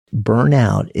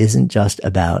burnout isn't just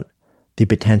about the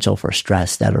potential for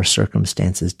stress that our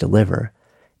circumstances deliver.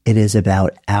 It is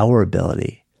about our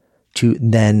ability to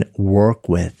then work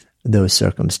with those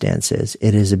circumstances.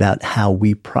 It is about how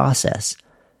we process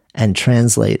and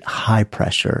translate high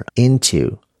pressure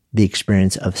into the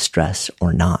experience of stress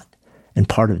or not. And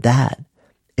part of that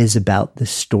is about the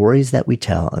stories that we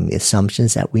tell and the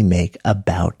assumptions that we make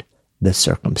about the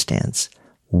circumstance.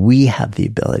 We have the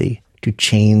ability to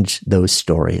change those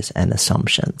stories and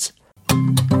assumptions.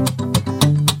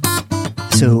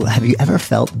 So have you ever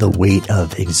felt the weight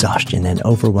of exhaustion and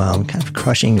overwhelm kind of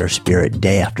crushing your spirit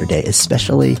day after day,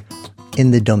 especially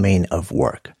in the domain of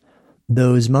work?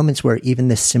 Those moments where even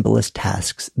the simplest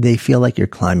tasks, they feel like you're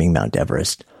climbing Mount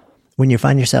Everest. When you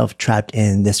find yourself trapped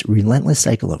in this relentless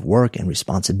cycle of work and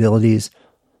responsibilities,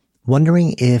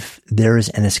 wondering if there is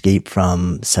an escape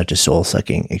from such a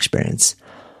soul-sucking experience.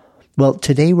 Well,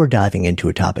 today we're diving into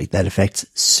a topic that affects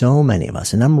so many of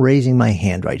us, and I'm raising my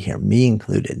hand right here, me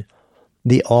included.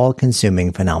 The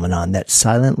all-consuming phenomenon that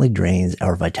silently drains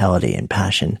our vitality and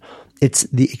passion. It's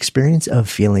the experience of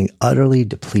feeling utterly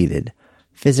depleted,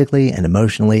 physically and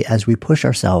emotionally, as we push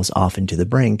ourselves off into the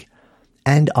brink,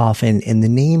 and often in the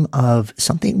name of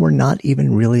something we're not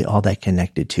even really all that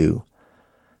connected to.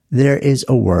 There is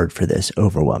a word for this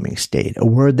overwhelming state, a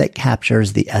word that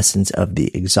captures the essence of the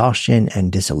exhaustion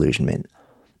and disillusionment,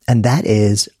 and that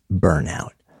is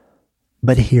burnout.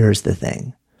 But here's the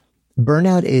thing.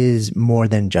 Burnout is more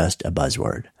than just a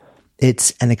buzzword.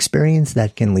 It's an experience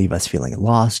that can leave us feeling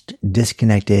lost,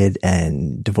 disconnected,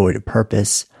 and devoid of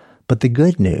purpose. But the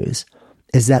good news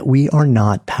is that we are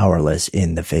not powerless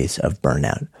in the face of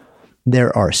burnout.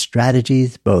 There are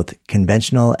strategies, both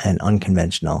conventional and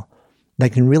unconventional,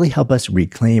 that can really help us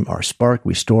reclaim our spark,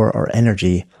 restore our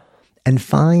energy, and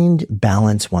find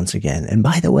balance once again. And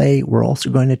by the way, we're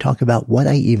also going to talk about what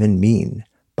I even mean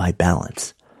by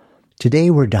balance.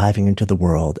 Today, we're diving into the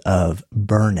world of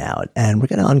burnout, and we're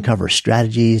going to uncover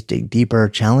strategies, dig deeper,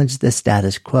 challenge the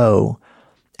status quo,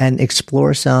 and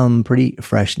explore some pretty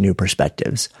fresh new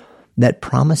perspectives that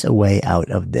promise a way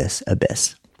out of this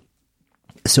abyss.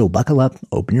 So buckle up,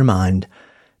 open your mind,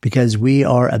 because we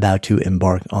are about to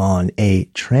embark on a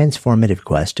transformative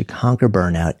quest to conquer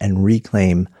burnout and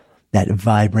reclaim that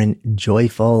vibrant,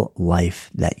 joyful life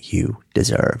that you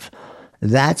deserve.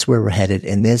 That's where we're headed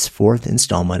in this fourth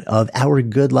installment of our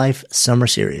Good Life Summer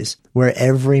Series, where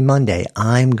every Monday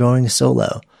I'm going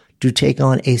solo to take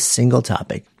on a single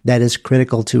topic that is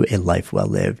critical to a life well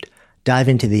lived. Dive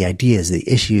into the ideas,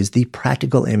 the issues, the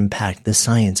practical impact, the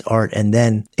science, art, and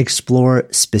then explore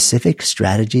specific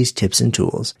strategies, tips, and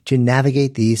tools to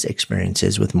navigate these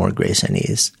experiences with more grace and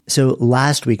ease. So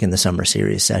last week in the summer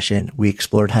series session, we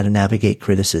explored how to navigate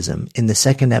criticism. In the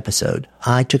second episode,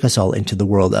 I took us all into the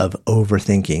world of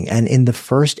overthinking. And in the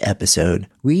first episode,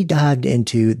 we dived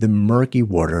into the murky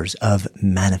waters of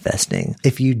manifesting.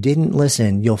 If you didn't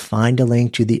listen, you'll find a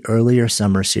link to the earlier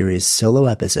summer series solo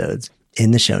episodes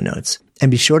in the show notes.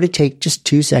 And be sure to take just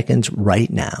 2 seconds right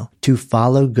now to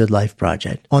follow Good Life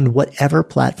Project on whatever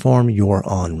platform you're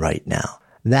on right now.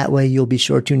 That way you'll be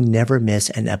sure to never miss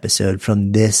an episode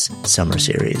from this summer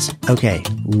series. Okay,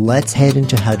 let's head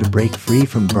into how to break free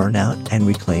from burnout and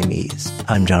reclaim ease.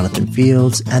 I'm Jonathan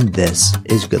Fields, and this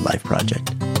is Good Life Project.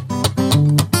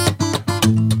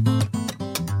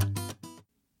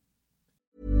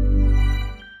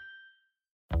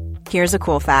 Here's a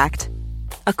cool fact.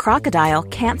 A crocodile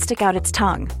can't stick out its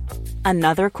tongue.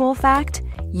 Another cool fact,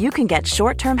 you can get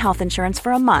short-term health insurance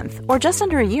for a month or just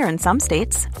under a year in some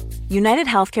states. United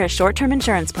Healthcare short-term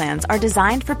insurance plans are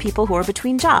designed for people who are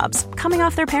between jobs, coming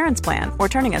off their parents' plan, or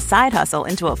turning a side hustle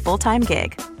into a full-time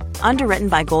gig. Underwritten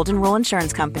by Golden Rule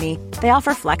Insurance Company, they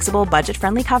offer flexible,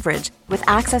 budget-friendly coverage with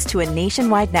access to a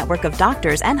nationwide network of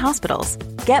doctors and hospitals.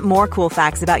 Get more cool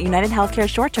facts about United Healthcare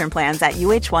short-term plans at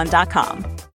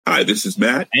uh1.com. Hi, this is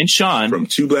Matt and Sean from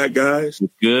Two Black Guys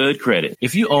with Good Credit.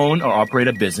 If you own or operate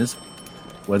a business,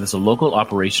 whether it's a local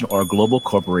operation or a global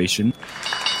corporation,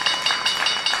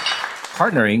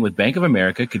 partnering with Bank of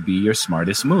America could be your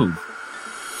smartest move.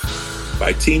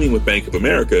 By teaming with Bank of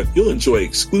America, you'll enjoy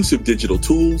exclusive digital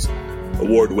tools,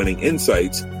 award-winning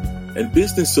insights, and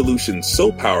business solutions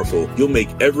so powerful you'll make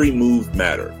every move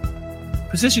matter.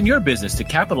 Position your business to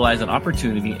capitalize on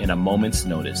opportunity in a moment's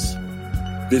notice.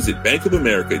 Visit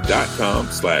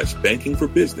bankofamerica.com/banking for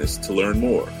business to learn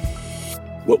more.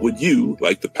 What would you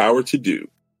like the power to do?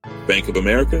 Bank of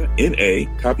America, N.A.,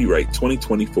 copyright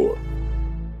 2024.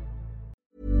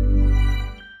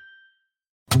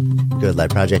 Good Life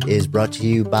Project is brought to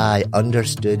you by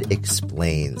Understood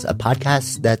Explains, a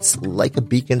podcast that's like a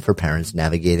beacon for parents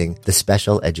navigating the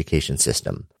special education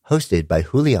system. Hosted by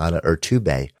Juliana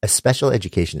Urtubey, a special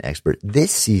education expert,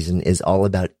 this season is all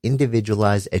about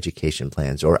individualized education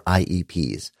plans, or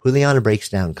IEPs. Juliana breaks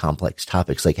down complex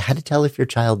topics like how to tell if your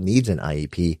child needs an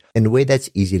IEP in a way that's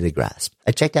easy to grasp.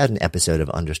 I checked out an episode of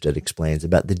Understood Explains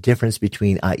about the difference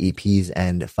between IEPs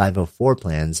and 504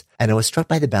 plans, and I was struck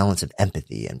by the balance of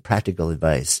empathy and practical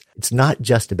advice. It's not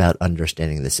just about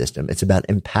understanding the system, it's about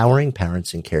empowering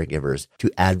parents and caregivers to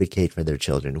advocate for their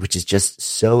children, which is just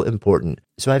so important.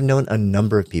 So I've known a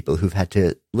number of people who've had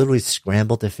to literally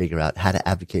scramble to figure out how to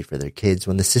advocate for their kids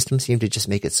when the system seemed to just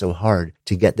make it so hard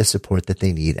to get the support that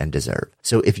they need and deserve.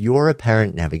 So if you're a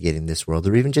parent navigating this world,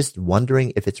 or even just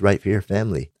wondering if it's right for your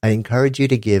family, I encourage you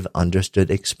to give Understood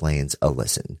Explains a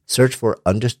listen. Search for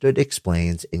Understood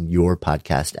Explains in your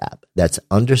podcast app. That's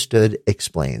Understood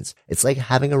Explains. It's like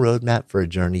having a roadmap for a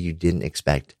journey you didn't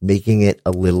expect, making it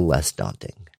a little less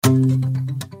daunting.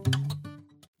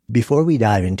 Before we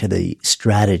dive into the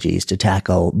strategies to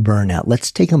tackle burnout,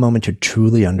 let's take a moment to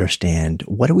truly understand,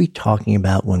 what are we talking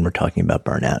about when we're talking about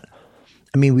burnout?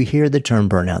 I mean, we hear the term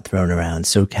burnout thrown around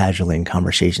so casually in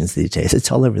conversations these days. It's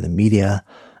all over the media,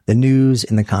 the news,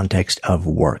 in the context of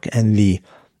work, and the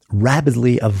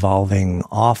rapidly evolving,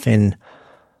 often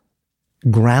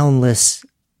groundless,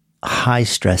 high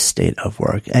stress state of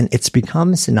work. And it's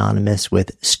become synonymous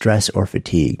with stress or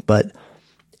fatigue, but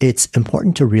it's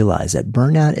important to realize that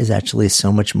burnout is actually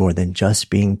so much more than just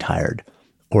being tired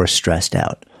or stressed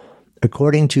out.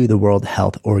 According to the World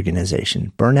Health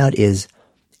Organization, burnout is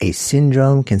a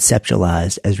syndrome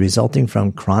conceptualized as resulting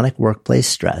from chronic workplace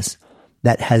stress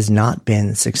that has not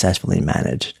been successfully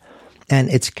managed. And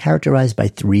it's characterized by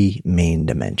three main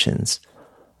dimensions: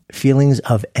 feelings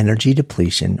of energy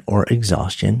depletion or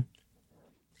exhaustion,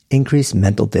 increased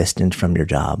mental distance from your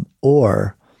job,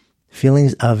 or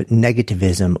feelings of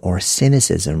negativism or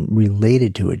cynicism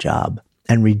related to a job,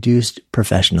 and reduced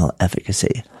professional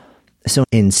efficacy. So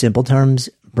in simple terms,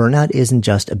 burnout isn't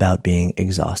just about being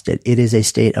exhausted. It is a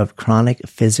state of chronic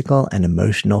physical and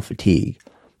emotional fatigue,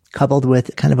 coupled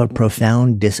with kind of a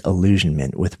profound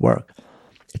disillusionment with work.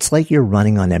 It's like you're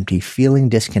running on empty, feeling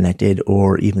disconnected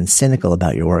or even cynical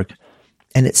about your work,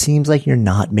 and it seems like you're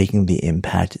not making the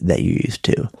impact that you used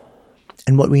to.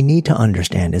 And what we need to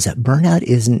understand is that burnout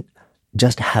isn't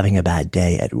just having a bad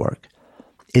day at work.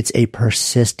 It's a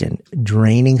persistent,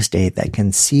 draining state that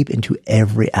can seep into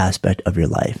every aspect of your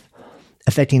life,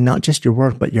 affecting not just your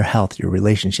work, but your health, your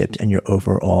relationships, and your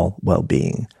overall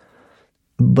well-being.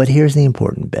 But here's the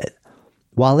important bit.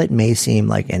 While it may seem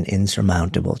like an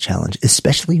insurmountable challenge,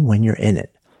 especially when you're in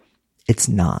it, it's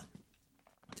not.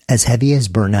 As heavy as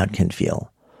burnout can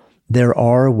feel, there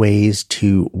are ways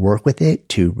to work with it,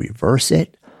 to reverse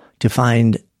it, to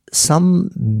find some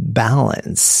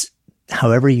balance,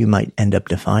 however you might end up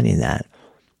defining that,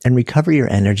 and recover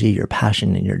your energy, your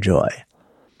passion, and your joy.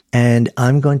 And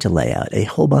I'm going to lay out a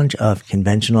whole bunch of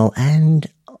conventional and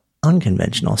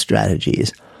unconventional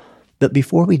strategies. But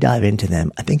before we dive into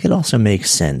them, I think it also makes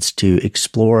sense to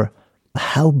explore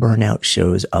how burnout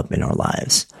shows up in our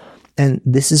lives. And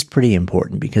this is pretty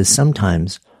important because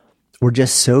sometimes we're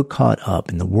just so caught up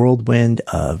in the whirlwind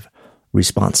of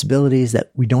responsibilities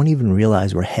that we don't even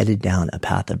realize we're headed down a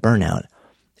path of burnout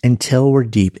until we're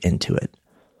deep into it.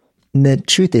 And the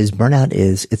truth is, burnout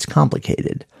it's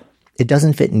complicated. It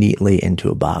doesn't fit neatly into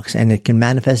a box, and it can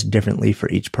manifest differently for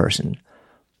each person.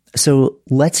 So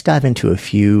let's dive into a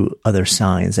few other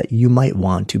signs that you might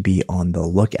want to be on the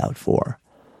lookout for.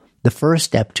 The first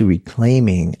step to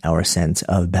reclaiming our sense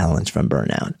of balance from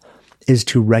burnout is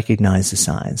to recognize the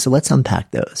signs. So let's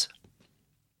unpack those.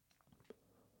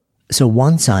 So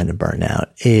one sign of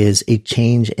burnout is a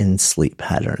change in sleep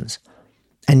patterns.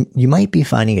 And you might be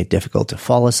finding it difficult to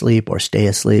fall asleep or stay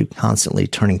asleep, constantly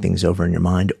turning things over in your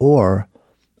mind. Or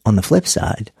on the flip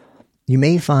side, you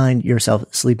may find yourself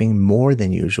sleeping more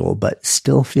than usual, but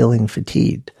still feeling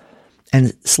fatigued.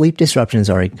 And sleep disruptions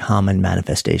are a common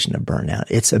manifestation of burnout.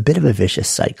 It's a bit of a vicious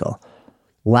cycle.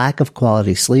 Lack of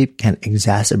quality sleep can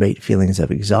exacerbate feelings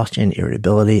of exhaustion,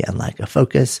 irritability, and lack of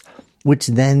focus, which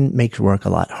then makes work a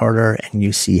lot harder, and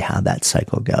you see how that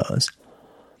cycle goes.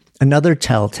 Another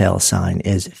telltale sign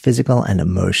is physical and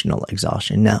emotional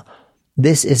exhaustion. Now,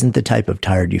 this isn't the type of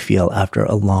tired you feel after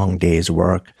a long day's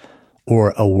work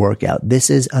or a workout.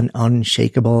 This is an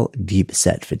unshakable,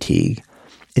 deep-set fatigue.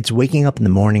 It's waking up in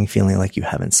the morning feeling like you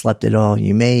haven't slept at all.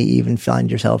 You may even find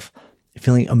yourself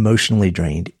feeling emotionally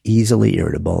drained, easily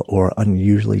irritable, or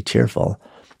unusually cheerful.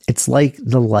 It's like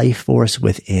the life force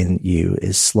within you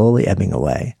is slowly ebbing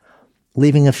away,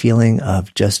 leaving a feeling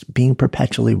of just being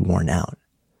perpetually worn out.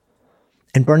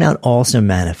 And burnout also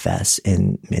manifests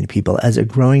in many people as a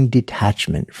growing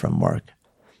detachment from work.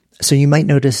 So you might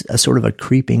notice a sort of a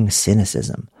creeping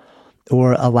cynicism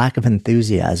or a lack of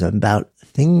enthusiasm about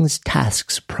things,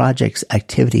 tasks, projects,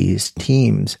 activities,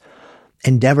 teams,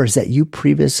 endeavors that you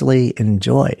previously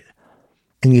enjoyed.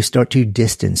 And you start to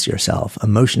distance yourself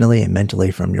emotionally and mentally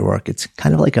from your work. It's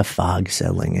kind of like a fog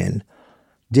settling in,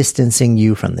 distancing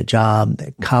you from the job,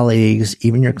 the colleagues,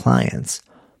 even your clients.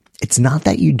 It's not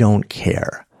that you don't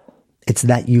care. It's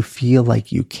that you feel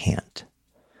like you can't.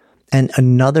 And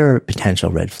another potential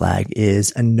red flag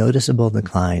is a noticeable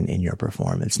decline in your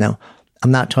performance. Now,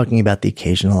 I'm not talking about the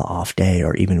occasional off day,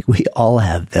 or even we all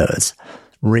have those.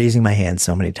 Raising my hand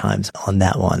so many times on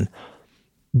that one.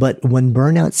 But when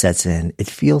burnout sets in, it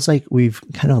feels like we've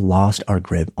kind of lost our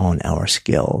grip on our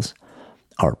skills.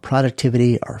 Our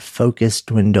productivity, our focus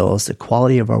dwindles, the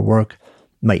quality of our work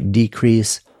might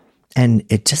decrease, and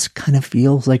it just kind of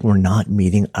feels like we're not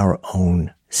meeting our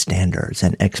own standards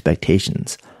and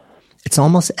expectations. It's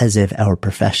almost as if our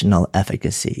professional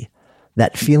efficacy,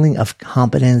 that feeling of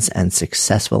competence and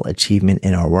successful achievement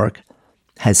in our work,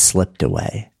 has slipped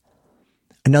away.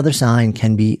 Another sign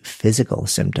can be physical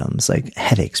symptoms like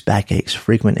headaches, backaches,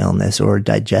 frequent illness, or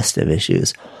digestive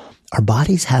issues. Our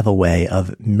bodies have a way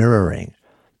of mirroring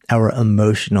our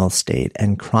emotional state,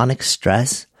 and chronic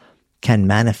stress can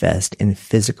manifest in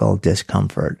physical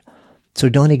discomfort. So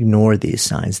don't ignore these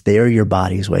signs. They are your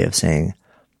body's way of saying,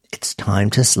 it's time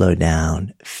to slow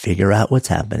down, figure out what's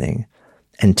happening,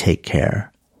 and take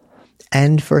care.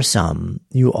 And for some,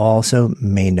 you also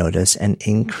may notice an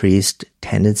increased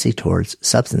tendency towards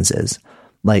substances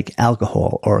like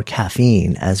alcohol or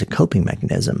caffeine as a coping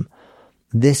mechanism.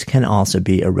 This can also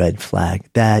be a red flag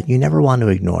that you never want to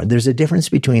ignore. There's a difference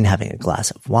between having a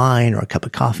glass of wine or a cup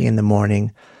of coffee in the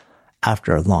morning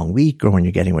after a long week or when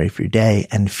you're getting ready for your day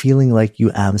and feeling like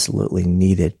you absolutely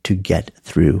need it to get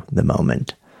through the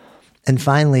moment. And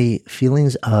finally,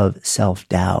 feelings of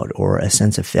self-doubt or a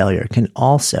sense of failure can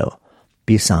also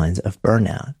be signs of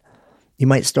burnout. You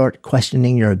might start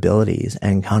questioning your abilities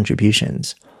and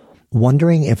contributions,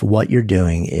 wondering if what you're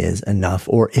doing is enough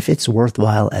or if it's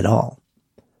worthwhile at all.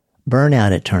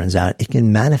 Burnout, it turns out, it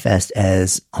can manifest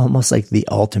as almost like the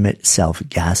ultimate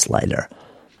self-gaslighter.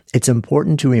 It's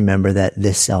important to remember that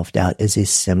this self-doubt is a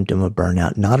symptom of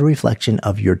burnout, not a reflection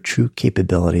of your true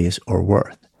capabilities or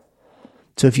worth.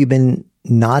 So if you've been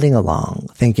nodding along,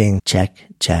 thinking, check,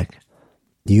 check,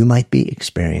 you might be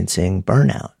experiencing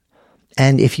burnout.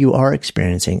 And if you are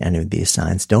experiencing any of these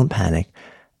signs, don't panic.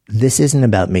 This isn't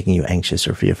about making you anxious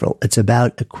or fearful. It's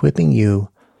about equipping you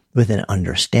with an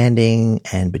understanding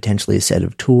and potentially a set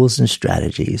of tools and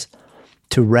strategies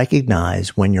to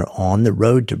recognize when you're on the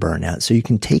road to burnout so you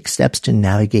can take steps to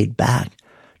navigate back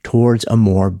towards a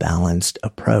more balanced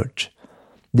approach.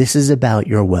 This is about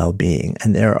your well-being,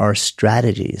 and there are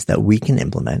strategies that we can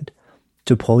implement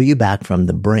to pull you back from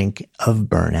the brink of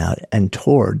burnout and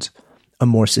towards a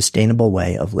more sustainable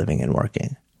way of living and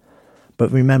working.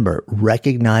 But remember,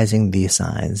 recognizing these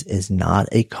signs is not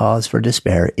a cause for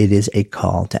despair. It is a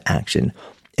call to action.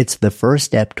 It's the first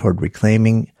step toward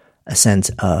reclaiming a sense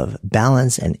of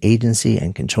balance and agency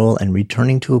and control and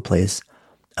returning to a place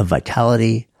of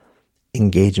vitality,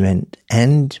 engagement,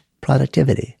 and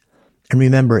productivity. And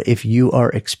remember, if you are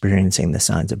experiencing the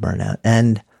signs of burnout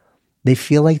and they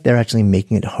feel like they're actually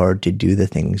making it hard to do the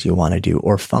things you want to do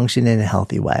or function in a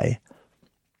healthy way,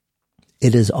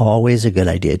 it is always a good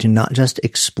idea to not just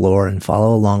explore and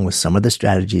follow along with some of the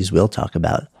strategies we'll talk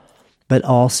about, but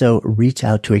also reach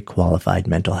out to a qualified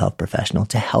mental health professional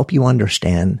to help you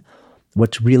understand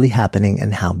what's really happening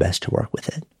and how best to work with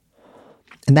it.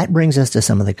 And that brings us to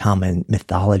some of the common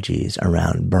mythologies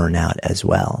around burnout as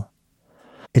well.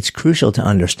 It's crucial to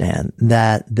understand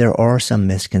that there are some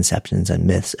misconceptions and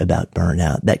myths about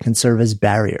burnout that can serve as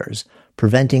barriers,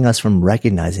 preventing us from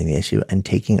recognizing the issue and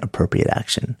taking appropriate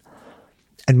action.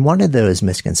 And one of those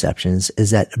misconceptions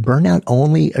is that burnout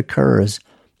only occurs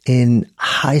in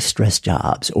high-stress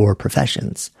jobs or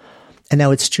professions. And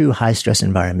now it's true, high-stress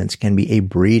environments can be a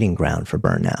breeding ground for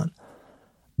burnout.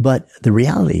 But the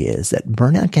reality is that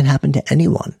burnout can happen to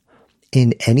anyone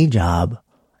in any job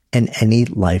and any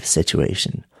life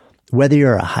situation. Whether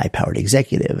you're a high-powered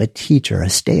executive, a teacher, a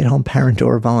stay-at-home parent,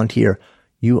 or a volunteer,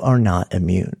 you are not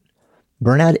immune.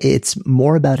 Burnout, it's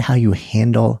more about how you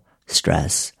handle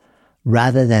stress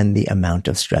rather than the amount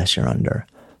of stress you're under.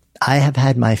 I have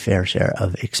had my fair share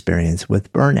of experience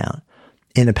with burnout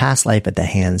in a past life at the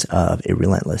hands of a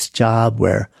relentless job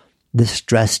where the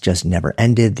stress just never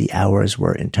ended, the hours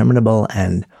were interminable,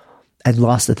 and I'd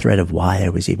lost the thread of why I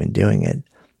was even doing it.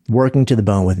 Working to the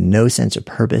bone with no sense of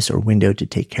purpose or window to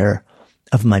take care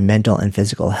of my mental and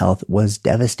physical health was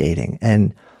devastating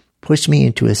and pushed me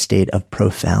into a state of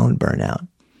profound burnout.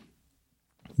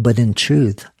 But in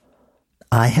truth,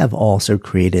 I have also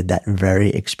created that very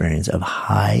experience of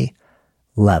high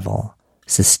level,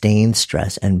 sustained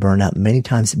stress and burnout many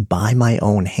times by my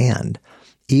own hand,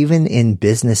 even in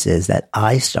businesses that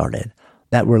I started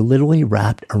that were literally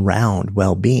wrapped around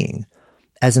well-being.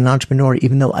 As an entrepreneur,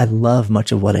 even though I love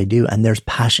much of what I do and there's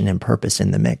passion and purpose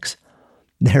in the mix,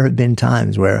 there have been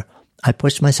times where I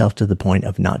pushed myself to the point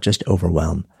of not just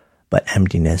overwhelm, but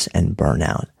emptiness and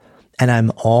burnout. And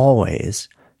I'm always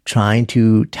trying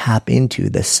to tap into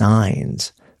the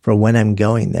signs for when I'm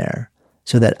going there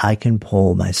so that I can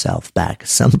pull myself back,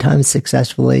 sometimes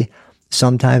successfully,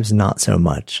 sometimes not so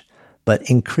much. But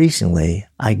increasingly,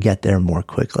 I get there more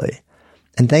quickly.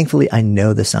 And thankfully, I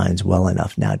know the signs well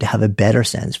enough now to have a better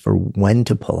sense for when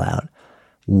to pull out,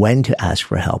 when to ask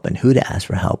for help and who to ask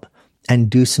for help, and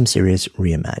do some serious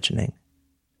reimagining.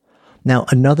 Now,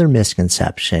 another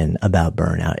misconception about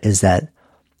burnout is that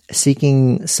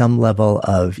seeking some level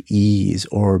of ease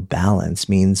or balance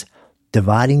means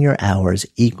dividing your hours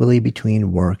equally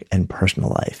between work and personal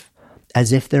life,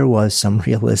 as if there was some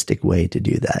realistic way to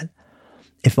do that.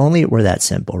 If only it were that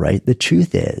simple, right? The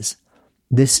truth is,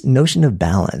 this notion of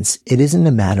balance, it isn't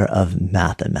a matter of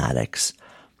mathematics.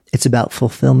 It's about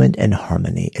fulfillment and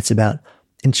harmony. It's about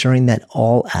ensuring that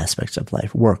all aspects of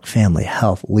life, work, family,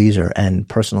 health, leisure, and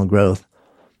personal growth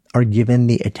are given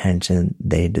the attention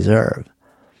they deserve.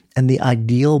 And the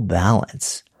ideal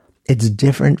balance, it's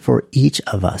different for each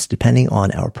of us depending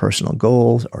on our personal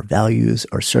goals or values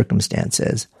or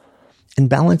circumstances. And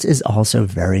balance is also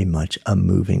very much a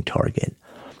moving target.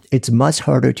 It's much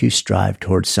harder to strive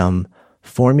towards some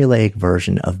formulaic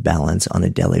version of balance on a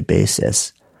daily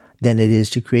basis than it is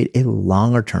to create a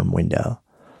longer term window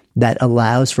that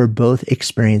allows for both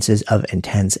experiences of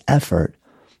intense effort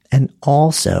and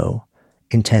also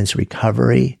intense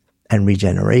recovery and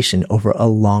regeneration over a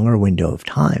longer window of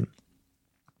time.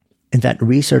 In fact,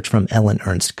 research from Ellen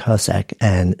Ernst Kosek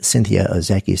and Cynthia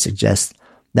Ozeki suggests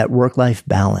that work-life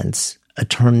balance, a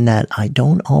term that I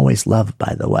don't always love,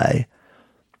 by the way,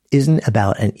 isn't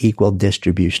about an equal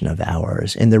distribution of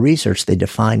hours. In the research, they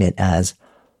define it as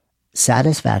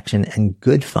satisfaction and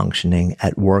good functioning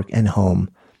at work and home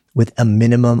with a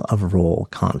minimum of role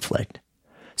conflict.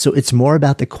 So it's more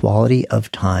about the quality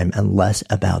of time and less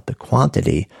about the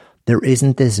quantity. There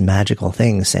isn't this magical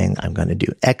thing saying, I'm going to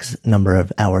do X number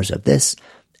of hours of this,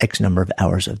 X number of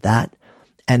hours of that.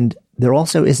 And there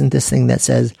also isn't this thing that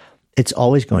says it's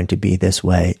always going to be this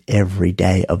way every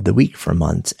day of the week for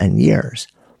months and years.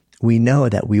 We know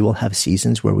that we will have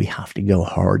seasons where we have to go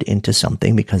hard into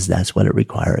something because that's what it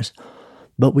requires.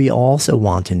 But we also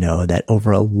want to know that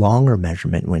over a longer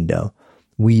measurement window,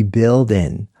 we build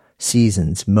in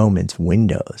seasons, moments,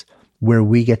 windows where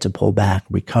we get to pull back,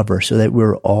 recover, so that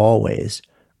we're always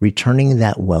returning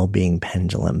that well-being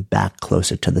pendulum back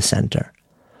closer to the center.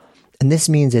 And this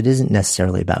means it isn't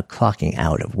necessarily about clocking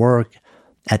out of work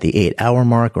at the 8-hour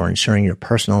mark or ensuring your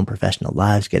personal and professional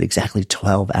lives get exactly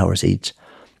 12 hours each.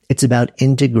 It's about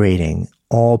integrating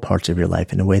all parts of your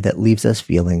life in a way that leaves us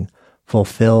feeling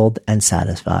fulfilled and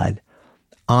satisfied,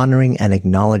 honoring and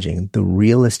acknowledging the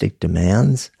realistic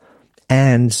demands,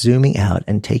 and zooming out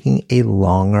and taking a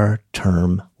longer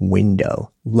term window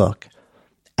look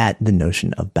at the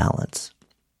notion of balance.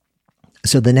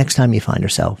 So the next time you find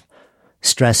yourself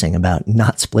stressing about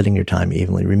not splitting your time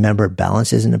evenly, remember,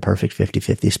 balance isn't a perfect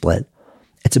 50-50 split.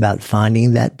 It's about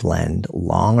finding that blend,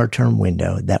 longer term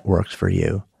window that works for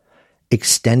you,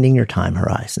 extending your time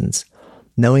horizons,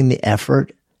 knowing the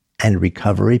effort and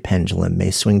recovery pendulum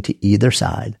may swing to either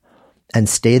side, and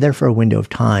stay there for a window of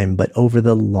time, but over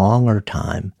the longer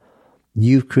time,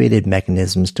 you've created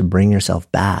mechanisms to bring yourself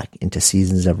back into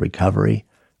seasons of recovery,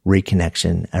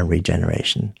 reconnection, and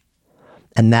regeneration.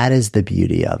 And that is the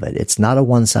beauty of it. It's not a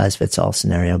one-size-fits-all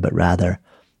scenario, but rather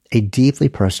a deeply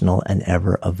personal and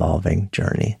ever-evolving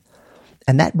journey.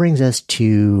 And that brings us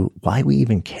to why we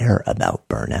even care about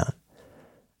burnout.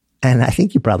 And I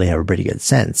think you probably have a pretty good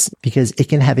sense, because it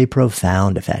can have a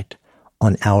profound effect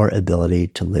on our ability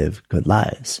to live good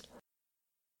lives.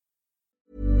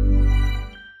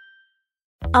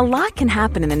 A lot can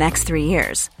happen in the next 3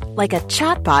 years. Like a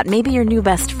chatbot may be your new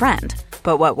best friend.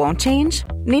 But what won't change?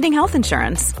 Needing health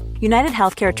insurance. United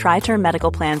Healthcare Tri-Term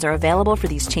Medical Plans are available for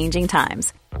these changing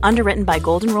times. Underwritten by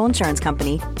Golden Rule Insurance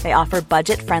Company, they offer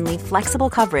budget-friendly, flexible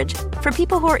coverage for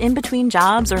people who are in between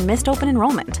jobs or missed open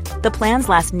enrollment. The plans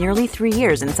last nearly 3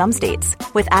 years in some states,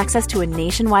 with access to a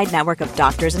nationwide network of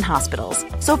doctors and hospitals.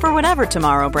 So for whatever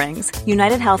tomorrow brings,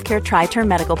 United Healthcare Tri-Term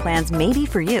Medical Plans may be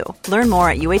for you. Learn more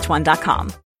at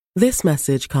uh1.com. This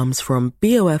message comes from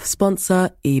BOF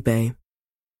sponsor eBay.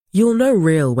 You'll know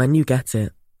real when you get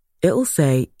it. it'll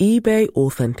say eBay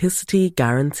Authenticity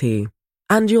Guarantee.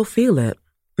 And you'll feel it.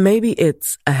 Maybe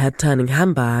it's a head-turning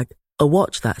handbag, a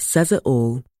watch that says it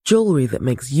all, jewelry that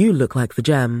makes you look like the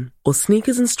gem, or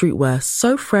sneakers and streetwear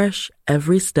so fresh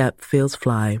every step feels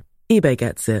fly. eBay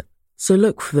gets it. So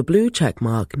look for the blue check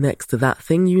mark next to that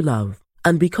thing you love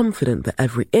and be confident that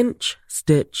every inch,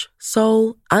 stitch,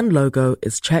 sole, and logo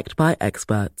is checked by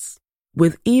experts.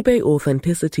 With eBay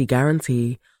Authenticity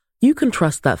Guarantee, you can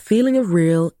trust that feeling of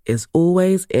real is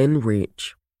always in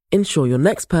reach. Ensure your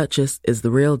next purchase is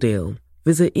the real deal.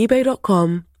 Visit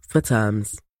ebay.com for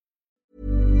terms.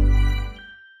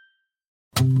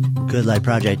 Good Life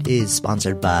Project is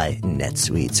sponsored by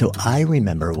NetSuite. So I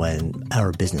remember when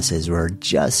our businesses were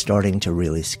just starting to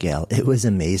really scale. It was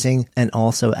amazing and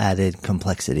also added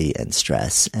complexity and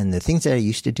stress. And the things that I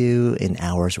used to do in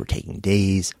hours were taking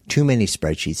days, too many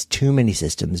spreadsheets, too many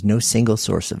systems, no single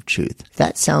source of truth. If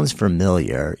that sounds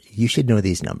familiar, you should know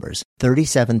these numbers.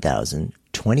 37,000,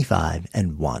 25,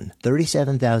 and 1.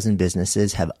 37,000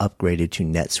 businesses have upgraded to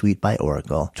NetSuite by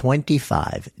Oracle.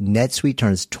 25. NetSuite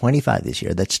turns 25 this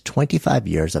year. That's 25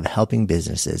 years of helping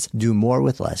businesses do more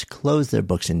with less, close their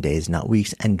books in days, not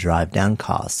weeks, and drive down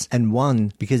costs. And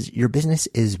 1, because your business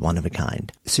is one of a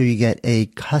kind. So you get a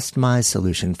customized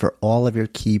solution for all of your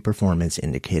key performance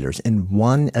indicators in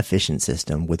one efficient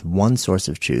system with one source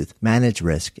of truth, manage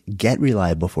risk, get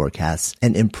reliable forecasts,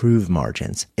 and improve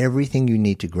margins. Everything you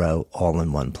need to grow all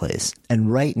in one place.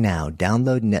 And right now,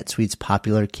 download NetSuite's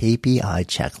popular KPI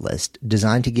checklist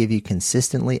designed to give you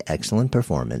consistently excellent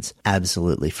performance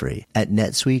absolutely free at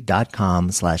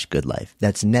netsuite.com/goodlife.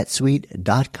 That's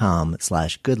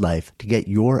netsuite.com/goodlife to get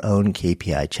your own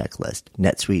KPI checklist.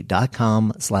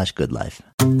 netsuite.com/goodlife.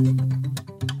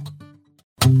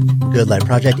 Good Life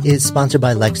Project is sponsored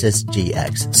by Lexus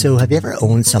GX. So have you ever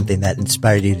owned something that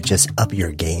inspired you to just up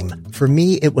your game? For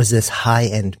me, it was this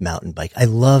high-end mountain bike. I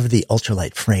love the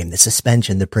ultralight frame, the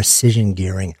suspension, the precision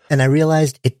gearing, and I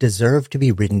realized it deserved to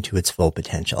be ridden to its full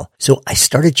potential. So I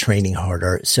started training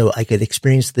harder so I could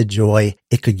experience the joy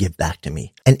it could give back to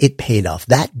me. And it paid off.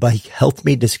 That bike helped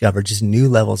me discover just new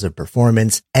levels of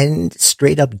performance and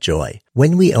straight up joy.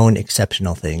 When we own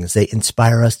exceptional things, they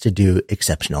inspire us to do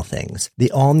exceptional things.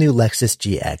 The all-new Lexus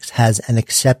GX has an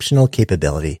exceptional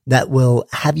capability that will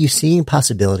have you seeing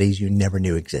possibilities you never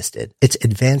knew existed. Its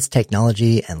advanced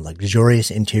technology and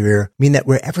luxurious interior mean that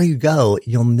wherever you go,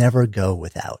 you'll never go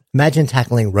without. Imagine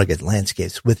tackling rugged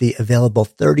landscapes with the available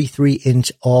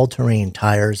 33-inch all-terrain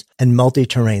tires and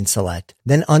multi-terrain select,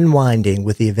 then unwinding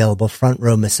with the available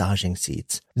front-row massaging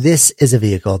seats. This is a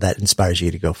vehicle that inspires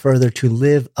you to go further, to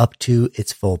live up to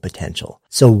its full potential.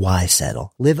 So why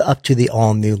settle? Live up to the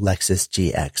all-new Lexus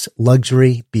GX.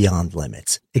 Luxury beyond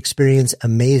limits. Experience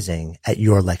amazing at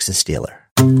your Lexus dealer.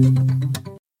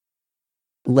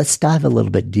 Let's dive a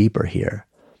little bit deeper here.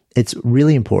 It's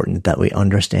really important that we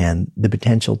understand the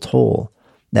potential toll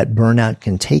that burnout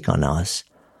can take on us,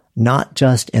 not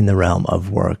just in the realm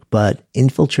of work, but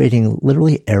infiltrating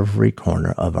literally every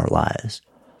corner of our lives.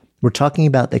 We're talking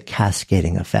about the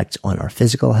cascading effects on our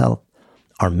physical health,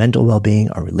 our mental well-being,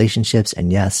 our relationships,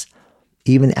 and yes,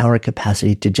 even our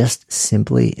capacity to just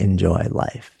simply enjoy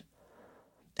life.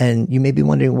 And you may be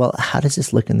wondering, well, how does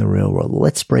this look in the real world? Well,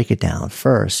 let's break it down.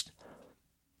 First,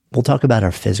 we'll talk about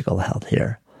our physical health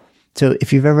here. So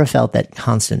if you've ever felt that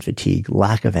constant fatigue,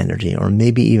 lack of energy, or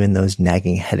maybe even those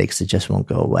nagging headaches that just won't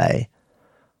go away,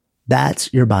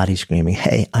 that's your body screaming,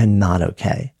 hey, I'm not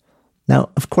okay. Now,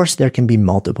 of course, there can be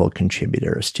multiple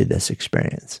contributors to this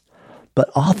experience, but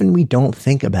often we don't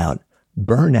think about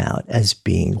burnout as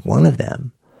being one of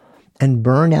them. And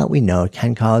burnout, we know,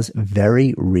 can cause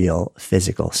very real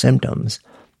physical symptoms,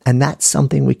 and that's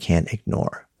something we can't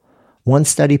ignore. One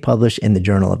study published in the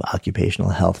Journal of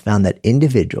Occupational Health found that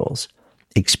individuals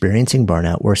experiencing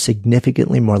burnout were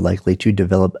significantly more likely to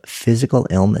develop physical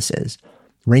illnesses,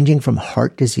 ranging from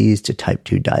heart disease to type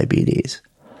 2 diabetes.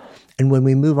 And when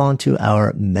we move on to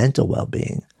our mental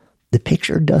well-being, the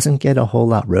picture doesn't get a whole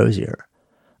lot rosier.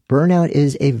 Burnout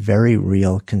is a very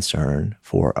real concern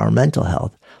for our mental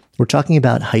health. We're talking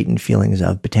about heightened feelings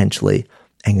of potentially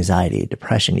anxiety,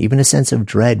 depression, even a sense of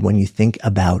dread when you think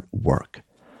about work.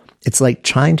 It's like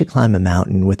trying to climb a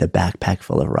mountain with a backpack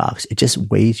full of rocks. It just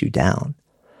weighs you down.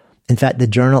 In fact, the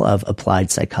Journal of Applied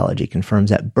Psychology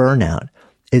confirms that burnout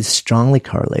is strongly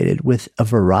correlated with a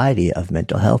variety of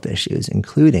mental health issues,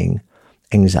 including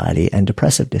anxiety and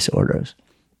depressive disorders.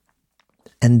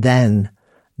 And then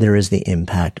there is the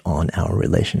impact on our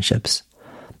relationships.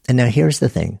 And now here's the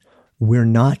thing. We're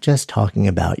not just talking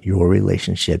about your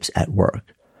relationships at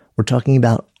work. We're talking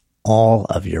about all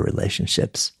of your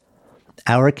relationships.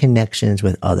 Our connections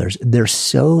with others, they're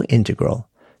so integral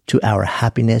to our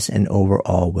happiness and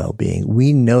overall well-being.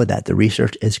 We know that the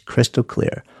research is crystal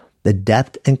clear. The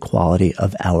depth and quality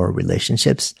of our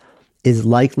relationships is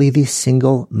likely the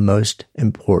single most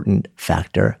important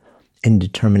factor in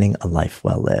determining a life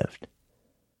well lived.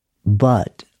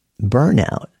 But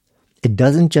burnout, it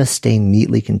doesn't just stay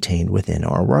neatly contained within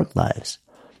our work lives.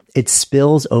 It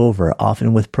spills over,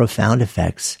 often with profound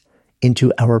effects,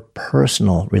 into our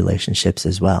personal relationships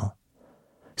as well.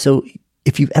 So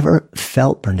if you've ever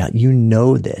felt burned out, you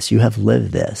know this, you have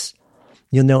lived this.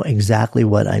 You'll know exactly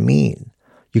what I mean.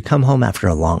 You come home after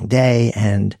a long day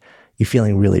and you're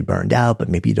feeling really burned out, but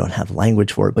maybe you don't have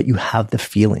language for it, but you have the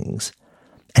feelings.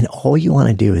 And all you want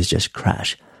to do is just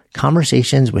crash.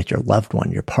 Conversations with your loved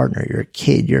one, your partner, your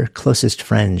kid, your closest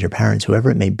friends, your parents, whoever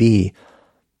it may be,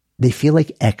 they feel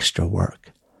like extra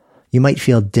work. You might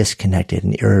feel disconnected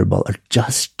and irritable or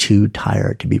just too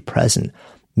tired to be present,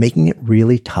 making it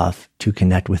really tough to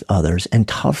connect with others and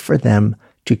tough for them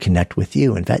to connect with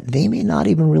you. In fact, they may not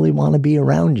even really want to be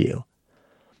around you.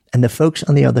 And the folks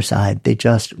on the other side, they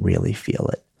just really feel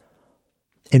it.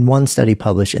 In one study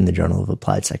published in the Journal of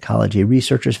Applied Psychology,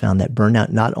 researchers found that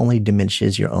burnout not only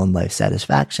diminishes your own life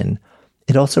satisfaction,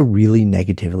 it also really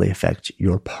negatively affects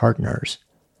your partners.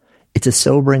 It's a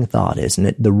sobering thought, isn't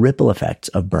it? The ripple effects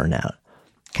of burnout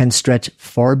can stretch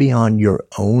far beyond your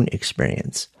own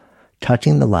experience,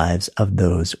 touching the lives of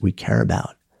those we care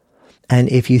about. And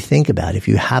if you think about it, if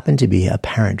you happen to be a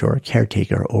parent or a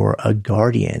caretaker or a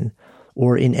guardian,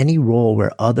 or in any role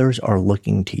where others are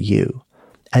looking to you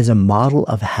as a model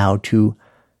of how to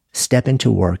step into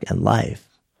work and life,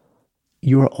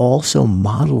 you are also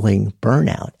modeling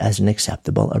burnout as an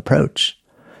acceptable approach.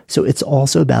 So it's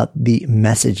also about the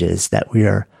messages that we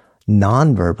are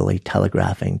non-verbally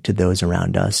telegraphing to those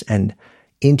around us and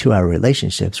into our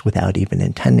relationships without even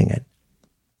intending it.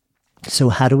 So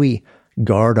how do we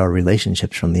guard our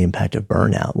relationships from the impact of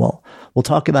burnout? Well, we'll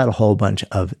talk about a whole bunch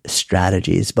of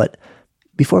strategies, but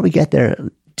before we get there,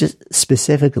 just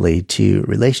specifically to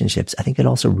relationships, I think it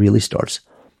also really starts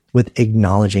with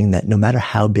acknowledging that no matter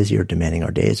how busy or demanding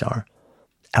our days are,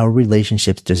 our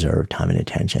relationships deserve time and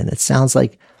attention. It sounds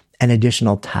like an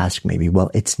additional task maybe.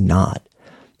 Well, it's not.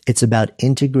 It's about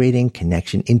integrating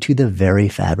connection into the very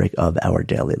fabric of our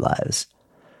daily lives,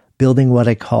 building what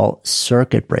I call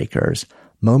circuit breakers,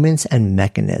 moments and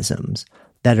mechanisms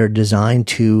that are designed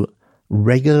to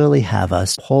regularly have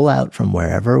us pull out from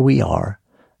wherever we are,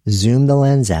 zoom the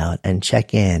lens out and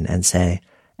check in and say,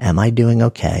 am I doing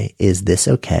okay? Is this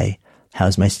okay?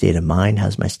 How's my state of mind?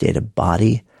 How's my state of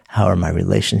body? How are my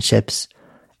relationships?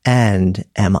 And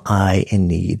am I in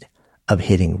need of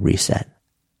hitting reset?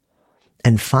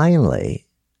 And finally,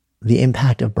 the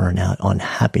impact of burnout on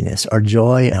happiness, our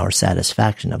joy, and our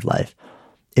satisfaction of life.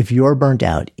 If you're burnt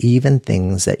out, even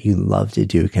things that you love to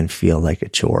do can feel like a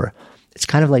chore. It's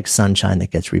kind of like sunshine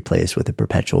that gets replaced with a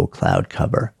perpetual cloud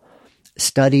cover.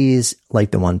 Studies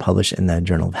like the one published in the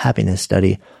Journal of Happiness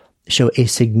study show a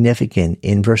significant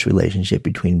inverse relationship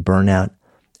between burnout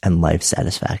and life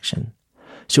satisfaction.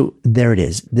 So there it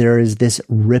is. There is this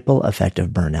ripple effect of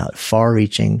burnout,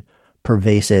 far-reaching,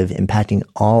 pervasive, impacting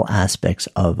all aspects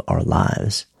of our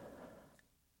lives.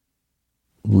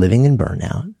 Living in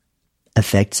burnout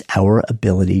affects our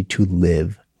ability to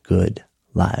live good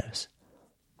lives.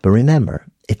 But remember,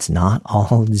 it's not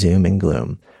all doom and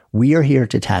gloom. We are here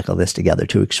to tackle this together,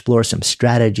 to explore some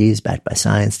strategies backed by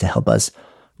science to help us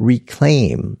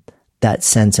reclaim that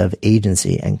sense of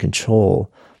agency and control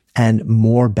and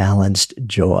more balanced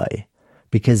joy,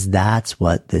 because that's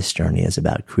what this journey is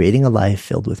about, creating a life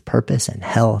filled with purpose and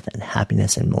health and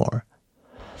happiness and more.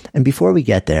 And before we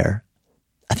get there,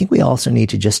 I think we also need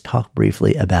to just talk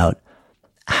briefly about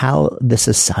how the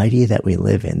society that we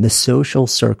live in, the social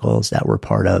circles that we're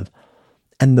part of,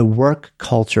 and the work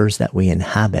cultures that we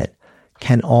inhabit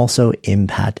can also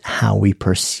impact how we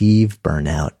perceive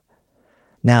burnout.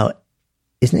 Now,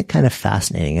 isn't it kind of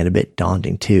fascinating and a bit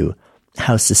daunting too,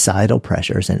 how societal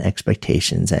pressures and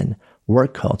expectations and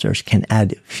work cultures can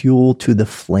add fuel to the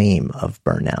flame of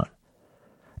burnout?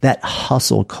 That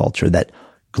hustle culture that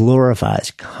glorifies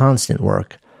constant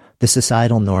work, the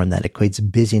societal norm that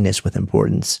equates busyness with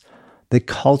importance, the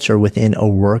culture within a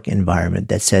work environment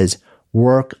that says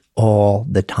work all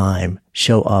the time,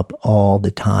 show up all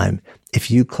the time.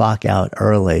 If you clock out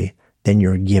early, then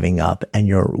you're giving up and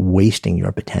you're wasting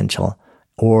your potential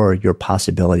or your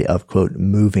possibility of, quote,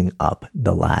 moving up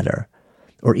the ladder.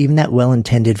 Or even that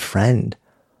well-intended friend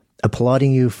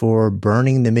applauding you for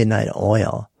burning the midnight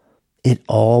oil. It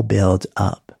all builds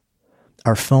up.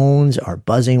 Our phones are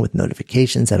buzzing with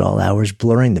notifications at all hours,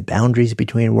 blurring the boundaries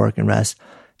between work and rest.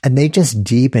 And they just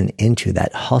deepen into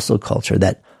that hustle culture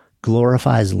that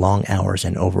glorifies long hours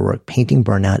and overwork, painting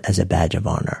burnout as a badge of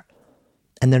honor.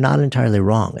 And they're not entirely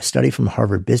wrong. A study from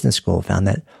Harvard Business School found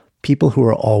that people who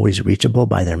are always reachable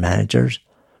by their managers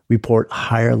report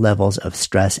higher levels of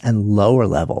stress and lower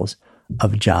levels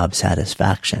of job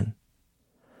satisfaction.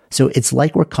 So it's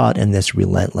like we're caught in this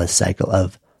relentless cycle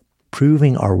of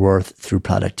proving our worth through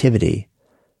productivity,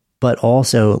 but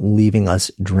also leaving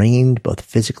us drained both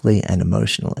physically and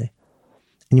emotionally.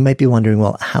 And you might be wondering,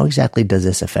 well, how exactly does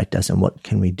this affect us and what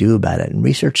can we do about it? And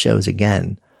research shows,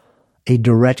 again, a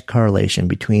direct correlation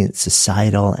between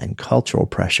societal and cultural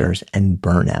pressures and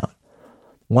burnout.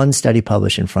 One study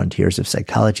published in Frontiers of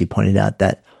Psychology pointed out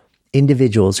that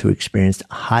individuals who experienced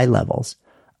high levels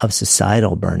of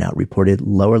societal burnout reported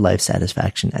lower life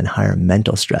satisfaction and higher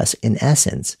mental stress. In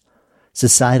essence,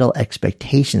 societal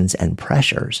expectations and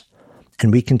pressures,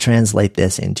 and we can translate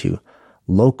this into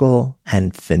local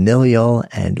and familial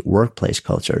and workplace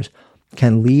cultures,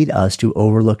 can lead us to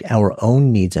overlook our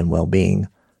own needs and well-being,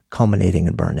 culminating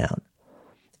in burnout.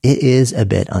 It is a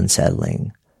bit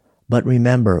unsettling, but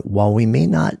remember, while we may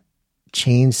not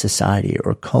change society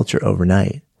or culture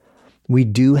overnight, we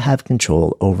do have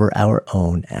control over our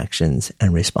own actions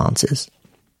and responses.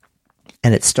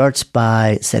 And it starts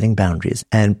by setting boundaries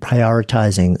and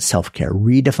prioritizing self-care,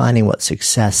 redefining what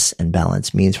success and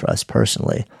balance means for us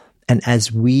personally. And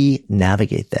as we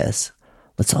navigate this,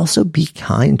 let's also be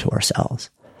kind to ourselves.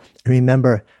 And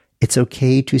remember, it's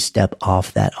okay to step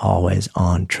off that always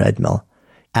on treadmill.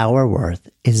 Our worth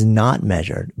is not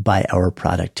measured by our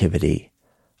productivity.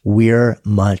 We're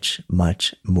much,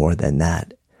 much more than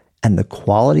that. And the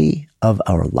quality of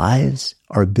our lives,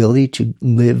 our ability to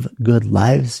live good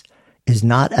lives, is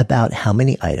not about how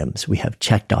many items we have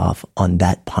checked off on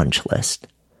that punch list.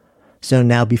 So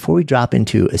now, before we drop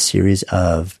into a series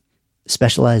of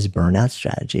specialized burnout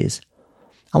strategies,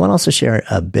 I want to also share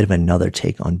a bit of another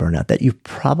take on burnout that you've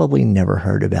probably never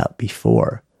heard about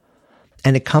before.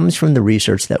 And it comes from the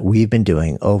research that we've been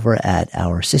doing over at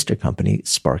our sister company,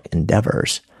 Spark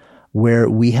Endeavors, where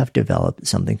we have developed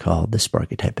something called the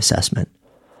Sparketype Assessment.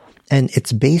 And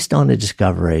it's based on a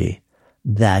discovery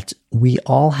that we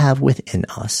all have within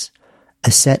us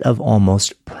a set of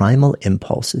almost primal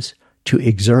impulses to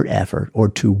exert effort or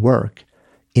to work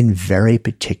in very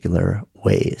particular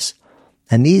ways.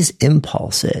 And these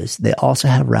impulses, they also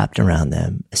have wrapped around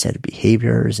them a set of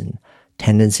behaviors and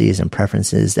tendencies and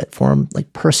preferences that form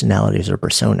like personalities or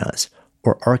personas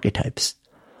or archetypes.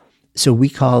 So we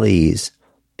call these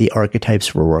the archetypes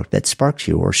for work that sparks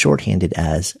you, or shorthanded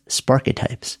as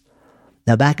Sparketypes.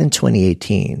 Now, back in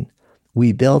 2018,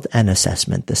 we built an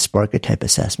assessment, the Sparketype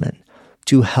Assessment,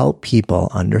 to help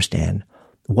people understand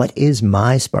what is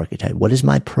my Sparketype? What is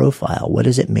my profile? What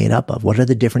is it made up of? What are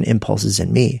the different impulses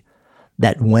in me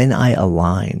that when I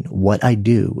align what I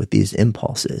do with these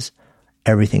impulses,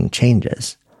 everything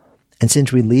changes? And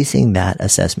since releasing that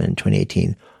assessment in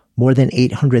 2018, more than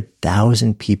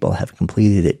 800,000 people have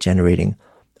completed it, generating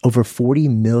over 40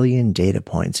 million data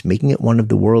points, making it one of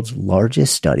the world's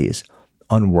largest studies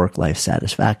on work-life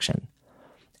satisfaction.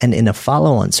 And in a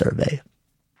follow-on survey,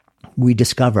 we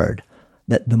discovered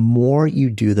that the more you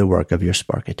do the work of your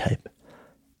Sparketype,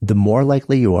 the more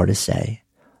likely you are to say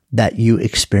that you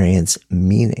experience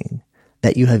meaning,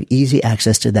 that you have easy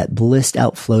access to that blissed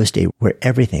out flow state where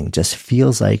everything just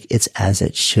feels like it's as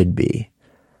it should be,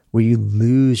 where you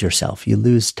lose yourself, you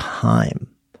lose time,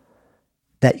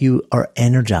 that you are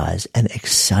energized and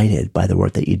excited by the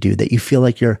work that you do, that you feel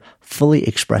like you're fully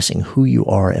expressing who you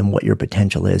are and what your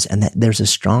potential is, and that there's a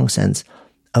strong sense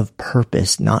of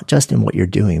purpose, not just in what you're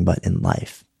doing, but in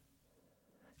life.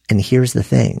 And here's the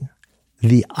thing.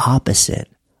 The opposite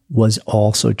was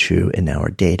also true in our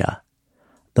data.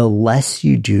 The less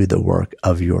you do the work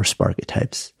of your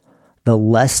Sparketypes, the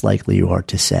less likely you are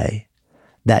to say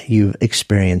that you've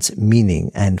experienced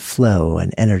meaning and flow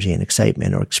and energy and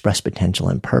excitement or express potential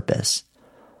and purpose.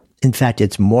 In fact,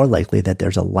 it's more likely that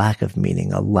there's a lack of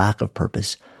meaning, a lack of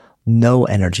purpose, no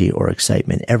energy or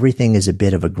excitement. Everything is a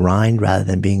bit of a grind rather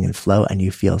than being in flow, and you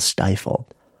feel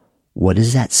stifled. What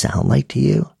does that sound like to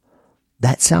you?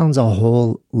 That sounds a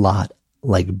whole lot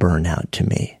like burnout to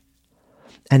me.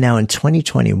 And now in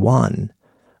 2021,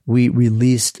 we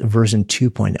released version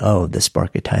 2.0 of the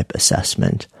Sparketype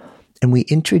Assessment, and we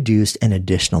introduced an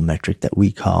additional metric that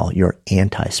we call your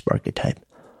anti-Sparketype.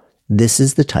 This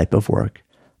is the type of work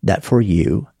that for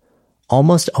you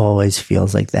almost always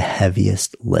feels like the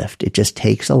heaviest lift. It just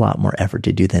takes a lot more effort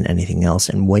to do than anything else.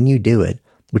 And when you do it,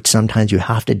 which sometimes you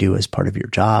have to do as part of your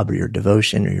job or your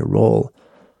devotion or your role,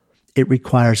 it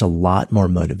requires a lot more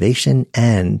motivation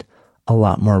and a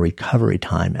lot more recovery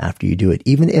time after you do it.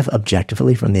 Even if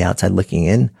objectively from the outside looking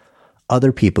in,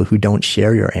 other people who don't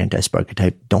share your anti-spark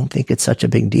type don't think it's such a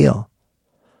big deal.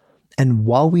 And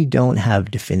while we don't have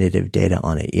definitive data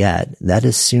on it yet, that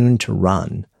is soon to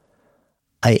run.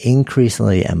 I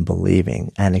increasingly am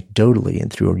believing, anecdotally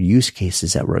and through use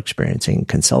cases that we're experiencing in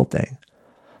consulting,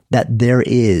 that there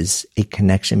is a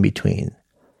connection between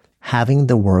having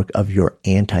the work of your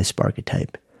anti-spark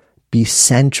type be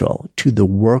central to the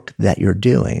work that you're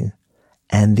doing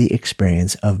and the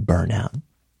experience of burnout.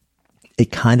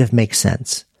 It kind of makes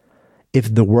sense.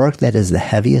 If the work that is the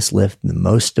heaviest lift, the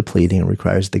most depleting, and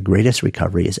requires the greatest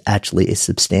recovery is actually a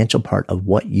substantial part of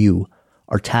what you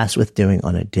are tasked with doing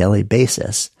on a daily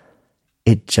basis,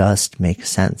 it just makes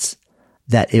sense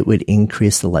that it would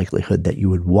increase the likelihood that you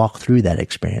would walk through that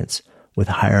experience with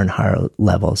higher and higher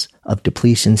levels of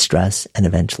depletion, stress, and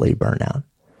eventually burnout.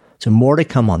 So more to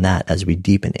come on that as we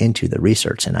deepen into the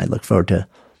research, and I look forward to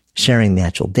sharing the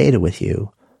actual data with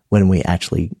you when we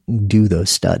actually do those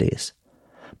studies.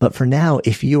 But for now,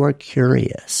 if you are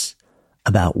curious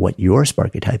about what your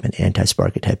spark type and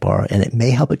anti-spark type are, and it may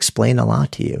help explain a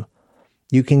lot to you,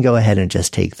 you can go ahead and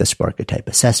just take the spark type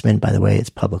assessment. By the way, it's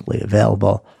publicly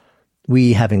available.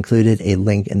 We have included a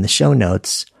link in the show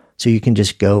notes, so you can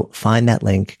just go find that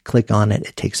link, click on it.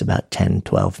 It takes about 10,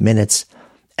 12 minutes,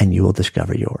 and you will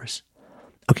discover yours.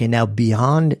 Okay, now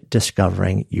beyond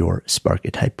discovering your spark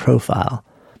type profile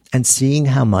and seeing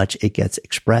how much it gets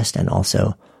expressed and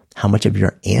also how much of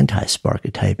your anti-spark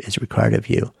type is required of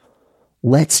you,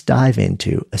 let's dive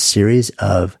into a series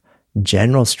of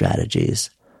general strategies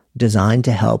designed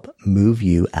to help move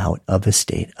you out of a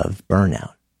state of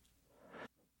burnout.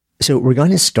 So we're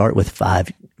going to start with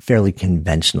 5 fairly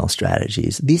conventional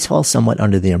strategies. These fall somewhat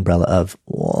under the umbrella of,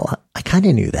 well, I kind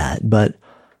of knew that, but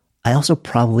I also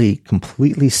probably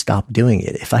completely stopped doing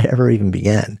it if I ever even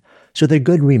began. So they're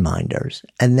good reminders.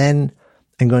 And then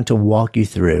I'm going to walk you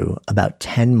through about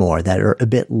 10 more that are a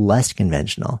bit less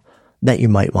conventional that you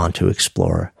might want to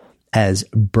explore as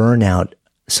burnout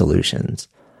solutions.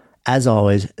 As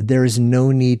always, there is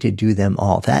no need to do them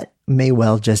all. That may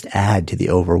well just add to the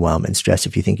overwhelm and stress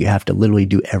if you think you have to literally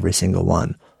do every single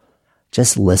one.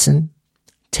 Just listen,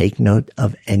 take note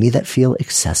of any that feel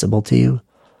accessible to you,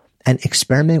 and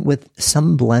experiment with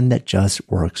some blend that just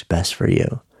works best for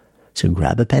you. So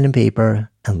grab a pen and paper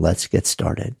and let's get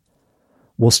started.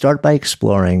 We'll start by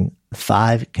exploring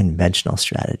 5 conventional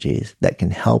strategies that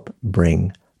can help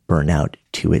bring burnout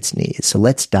to its knees. So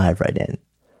let's dive right in.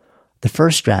 The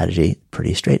first strategy,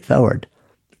 pretty straightforward,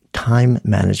 time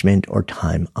management or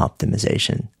time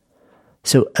optimization.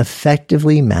 So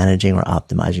effectively managing or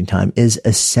optimizing time is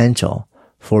essential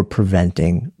for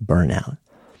preventing burnout.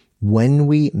 When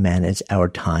we manage our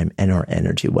time and our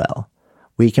energy well,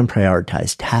 we can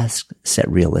prioritize tasks, set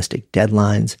realistic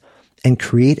deadlines, and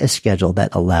create a schedule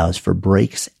that allows for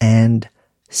breaks and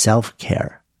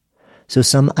self-care. So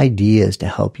some ideas to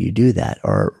help you do that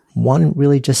are, 1,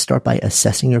 really just start by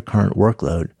assessing your current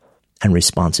workload and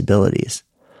responsibilities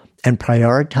and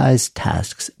prioritize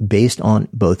tasks based on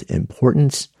both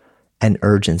importance and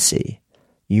urgency.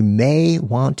 You may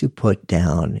want to put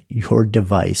down your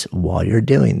device while you're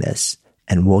doing this,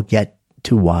 and we'll get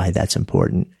to why that's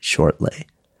important shortly.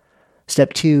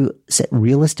 Step 2, set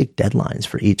realistic deadlines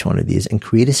for each one of these and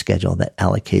create a schedule that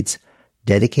allocates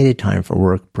dedicated time for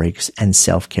work, breaks, and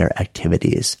self-care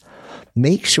activities.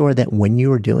 Make sure that when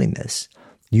you are doing this,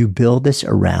 you build this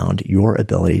around your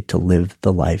ability to live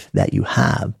the life that you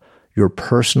have, your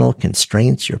personal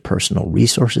constraints, your personal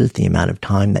resources, the amount of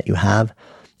time that you have,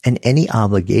 and any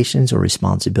obligations or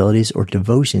responsibilities or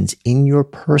devotions in your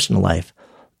personal life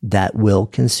that will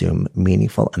consume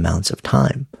meaningful amounts of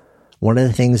time. One of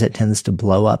the things that tends to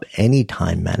blow up any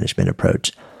time management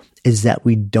approach is that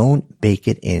we don't bake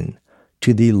it in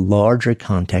to the larger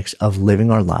context of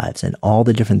living our lives and all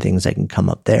the different things that can come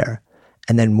up there.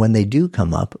 And then when they do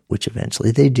come up, which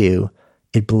eventually they do,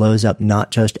 it blows up not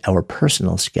just our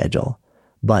personal schedule,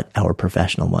 but our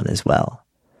professional one as well.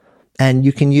 And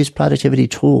you can use productivity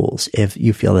tools if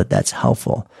you feel that that's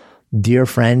helpful. Dear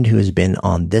friend who has been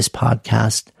on this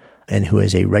podcast and who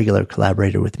is a regular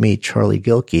collaborator with me, Charlie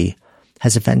Gilkey,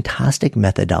 has a fantastic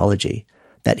methodology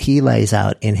that he lays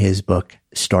out in his book,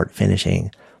 Start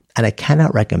Finishing. And I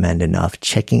cannot recommend enough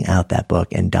checking out that book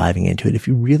and diving into it if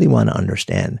you really want to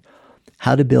understand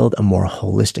how to build a more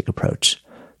holistic approach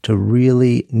to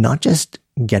really not just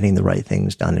getting the right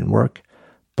things done in work,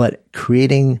 but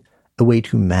creating a way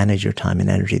to manage your time and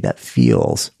energy that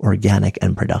feels organic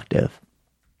and productive.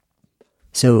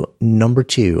 So number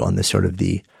 2 on the sort of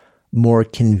the more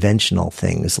conventional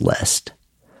things list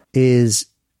is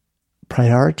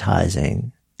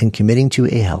prioritizing and committing to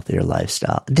a healthier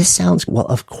lifestyle. This sounds, well,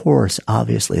 of course,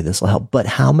 obviously this will help, but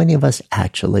how many of us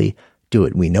actually do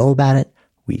it? We know about it.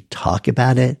 We talk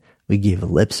about it. We give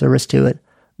lip service to it,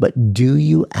 but do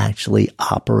you actually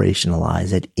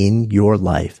operationalize it in your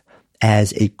life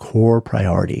as a core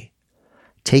priority?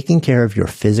 Taking care of your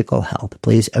physical health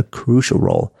plays a crucial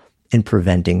role in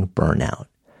preventing burnout.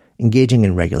 Engaging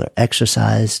in regular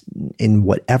exercise in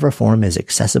whatever form is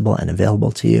accessible and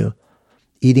available to you,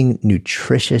 eating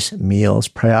nutritious meals,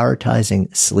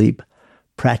 prioritizing sleep,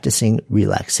 practicing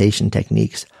relaxation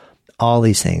techniques, all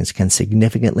these things can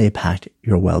significantly impact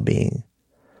your well-being.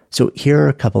 So here are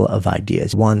a couple of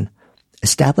ideas. 1,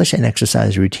 establish an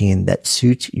exercise routine that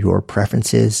suits your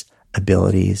preferences,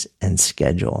 abilities, and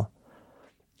schedule.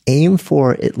 Aim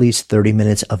for at least 30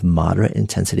 minutes of moderate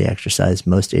intensity exercise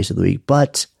most days of the week,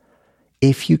 but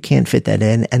if you can't fit that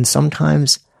in, and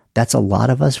sometimes that's a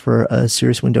lot of us for a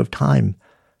serious window of time,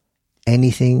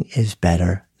 anything is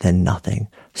better than nothing.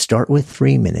 Start with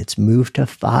 3 minutes, move to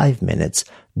 5 minutes,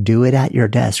 do it at your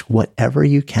desk, whatever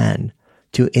you can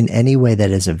to, in any way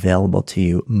that is available to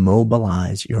you,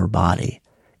 mobilize your body.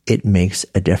 It makes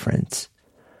a difference.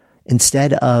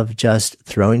 Instead of just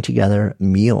throwing together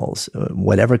meals,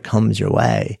 whatever comes your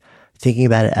way, thinking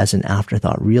about it as an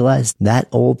afterthought, realize that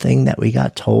old thing that we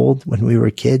got told when we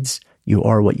were kids, you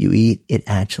are what you eat, it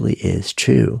actually is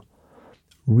true.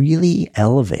 Really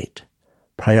elevate,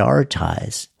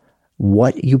 prioritize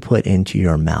what you put into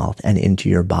your mouth and into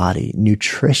your body.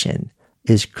 Nutrition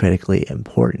is critically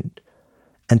important.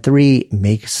 And 3,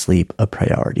 make sleep a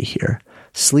priority here.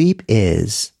 Sleep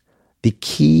is the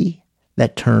key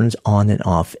that turns on and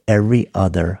off every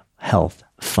other health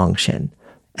function.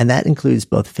 And that includes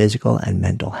both physical and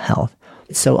mental health.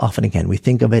 So often, again, we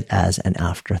think of it as an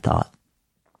afterthought.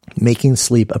 Making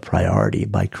sleep a priority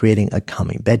by creating a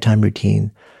calming bedtime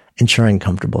routine, ensuring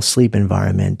comfortable sleep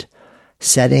environment,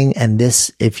 setting, and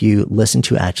this, if you listen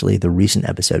to actually the recent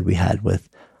episode we had with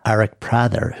Eric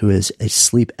Prather, who is a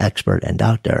sleep expert and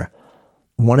doctor,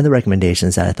 one of the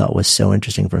recommendations that I thought was so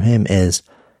interesting from him is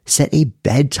set a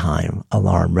bedtime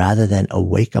alarm rather than a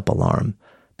wake-up alarm.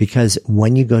 Because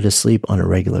when you go to sleep on a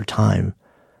regular time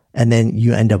and then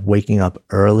you end up waking up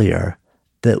earlier,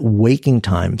 the waking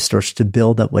time starts to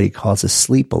build up what he calls a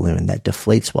sleep balloon that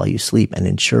deflates while you sleep and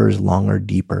ensures longer,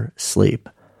 deeper sleep.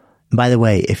 And by the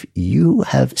way, if you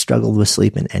have struggled with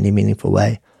sleep in any meaningful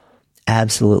way,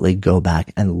 absolutely go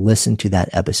back and listen to that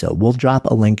episode. We'll drop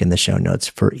a link in the show notes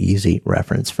for easy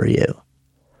reference for you.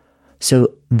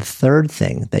 So the third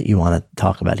thing that you want to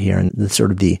talk about here, and the sort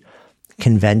of the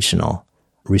conventional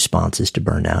responses to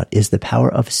burnout, is the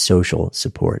power of social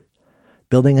support.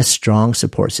 Building a strong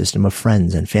support system of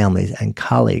friends and families and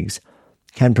colleagues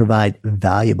can provide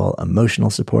valuable emotional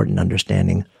support and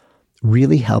understanding,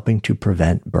 really helping to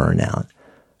prevent burnout.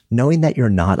 Knowing that you're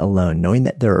not alone, knowing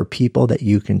that there are people that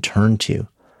you can turn to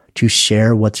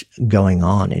share what's going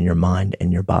on in your mind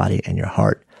and your body and your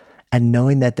heart, and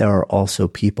knowing that there are also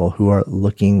people who are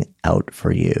looking out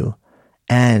for you.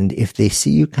 And if they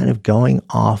see you kind of going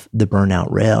off the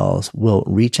burnout rails, will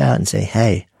reach out and say,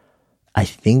 hey, I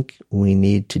think we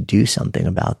need to do something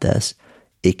about this.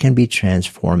 It can be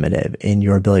transformative in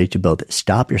your ability to both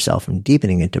stop yourself from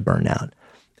deepening into burnout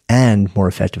and more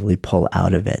effectively pull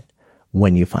out of it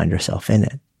when you find yourself in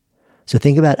it. So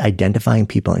think about identifying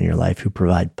people in your life who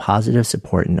provide positive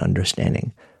support and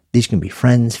understanding. These can be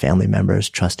friends, family members,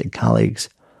 trusted colleagues.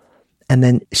 And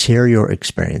then share your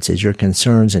experiences, your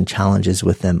concerns and challenges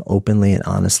with them openly and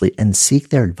honestly, and seek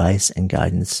their advice and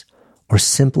guidance, or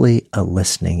simply a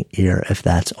listening ear if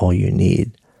that's all you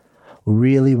need. We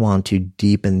really want to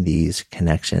deepen these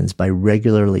connections by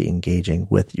regularly engaging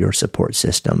with your support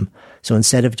system. So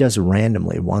instead of just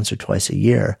randomly once or twice a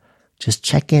year, just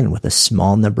check in with a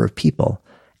small number of people.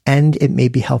 And it may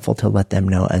be helpful to let them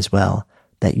know as well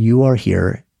that you are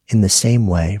here in the same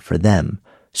way for them.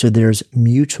 So there's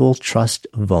mutual trust,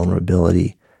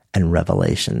 vulnerability, and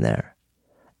revelation there.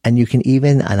 And you can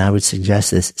even, and I would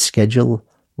suggest this, schedule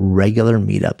regular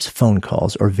meetups, phone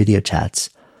calls, or video chats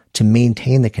to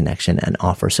maintain the connection and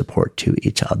offer support to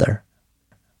each other.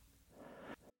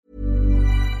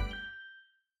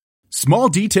 Small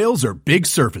details are big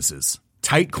surfaces.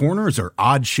 Tight corners are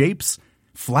odd shapes.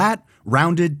 Flat,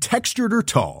 rounded, textured, or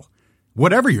tall.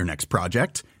 Whatever your next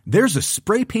project, there's a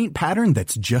spray paint pattern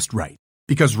that's just right.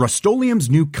 Because Rust-Oleum's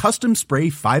new Custom Spray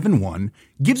 5-in-1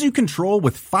 gives you control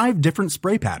with 5 different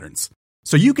spray patterns.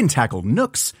 So you can tackle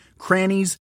nooks,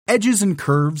 crannies, edges, and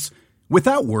curves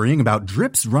without worrying about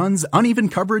drips, runs, uneven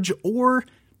coverage, or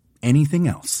anything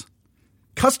else.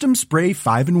 Custom Spray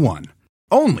 5-in-1.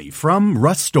 Only from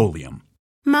Rust-Oleum.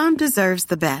 Mom deserves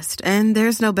the best, and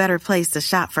there's no better place to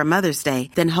shop for Mother's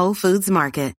Day than Whole Foods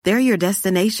Market. They're your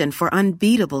destination for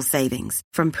unbeatable savings,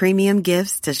 from premium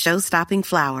gifts to show-stopping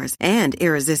flowers and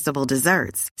irresistible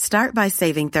desserts. Start by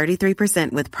saving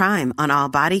 33% with Prime on all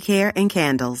body care and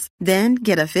candles. Then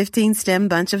get a 15-stem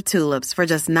bunch of tulips for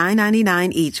just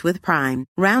 $9.99 each with Prime.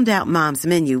 Round out Mom's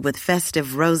menu with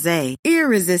festive rosé,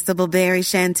 irresistible berry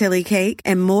chantilly cake,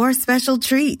 and more special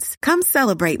treats. Come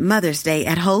celebrate Mother's Day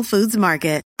at Whole Foods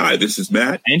Market. Hi, this is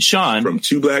Matt and Sean from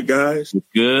Two Black Guys with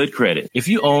Good Credit. If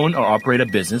you own or operate a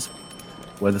business,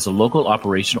 whether it's a local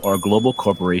operation or a global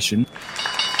corporation,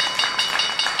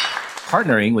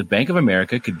 partnering with Bank of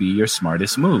America could be your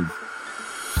smartest move.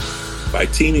 By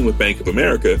teaming with Bank of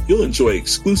America, you'll enjoy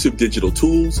exclusive digital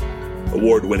tools,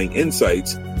 award-winning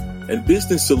insights, and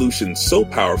business solutions so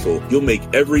powerful you'll make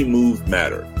every move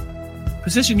matter.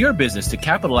 Position your business to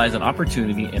capitalize on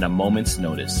opportunity in a moment's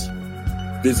notice.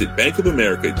 Visit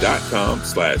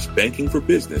bankofamerica.com/banking for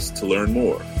business to learn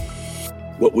more.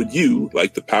 What would you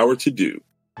like the power to do?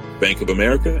 Bank of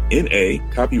America, N.A.,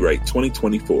 copyright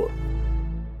 2024.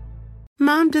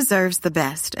 Mom deserves the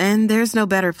best, and there's no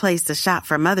better place to shop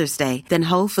for Mother's Day than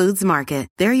Whole Foods Market.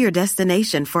 They're your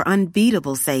destination for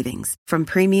unbeatable savings, from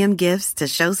premium gifts to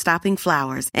show-stopping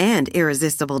flowers and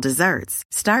irresistible desserts.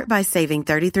 Start by saving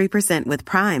 33% with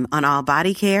Prime on all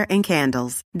body care and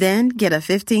candles. Then get a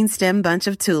 15-stem bunch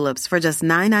of tulips for just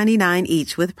 $9.99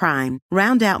 each with Prime.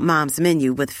 Round out Mom's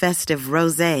menu with festive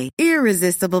rosé,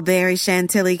 irresistible berry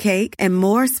chantilly cake, and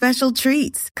more special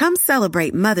treats. Come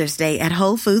celebrate Mother's Day at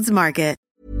Whole Foods Market.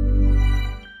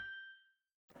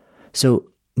 So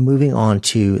moving on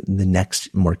to the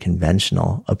next more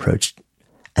conventional approach,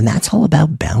 and that's all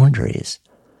about boundaries.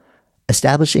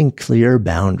 Establishing clear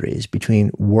boundaries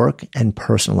between work and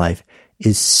personal life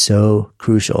is so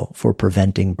crucial for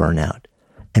preventing burnout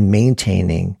and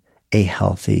maintaining a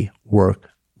healthy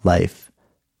work-life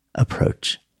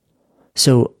approach.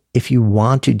 So if you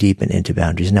want to deepen into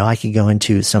boundaries, now I could go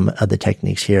into some of the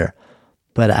techniques here,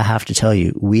 but I have to tell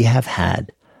you, we have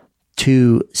had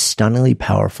two stunningly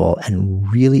powerful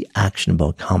and really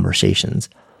actionable conversations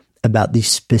about the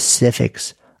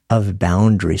specifics of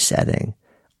boundary setting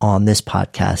on this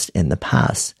podcast in the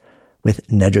past with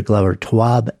Nedra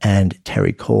Glover-Tawwab and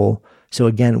Terry Cole. So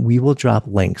again, we will drop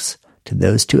links to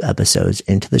those two episodes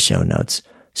into the show notes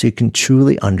so you can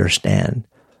truly understand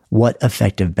what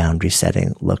effective boundary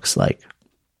setting looks like.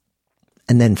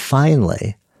 And then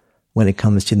finally, when it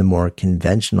comes to the more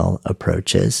conventional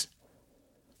approaches,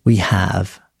 we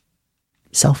have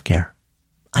self-care.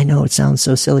 I know it sounds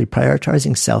so silly.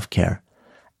 Prioritizing self-care,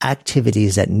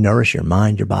 activities that nourish your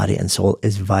mind, your body, and soul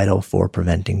is vital for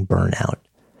preventing burnout.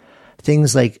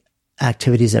 Things like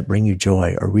activities that bring you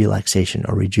joy or relaxation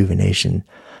or rejuvenation.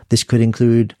 This could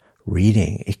include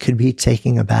reading. It could be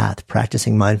taking a bath,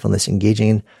 practicing mindfulness, engaging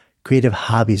in creative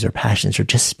hobbies or passions, or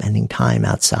just spending time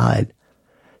outside.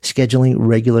 Scheduling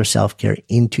regular self-care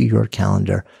into your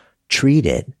calendar. Treat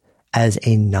it as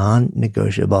a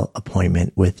non-negotiable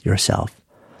appointment with yourself.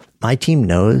 My team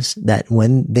knows that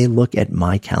when they look at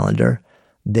my calendar,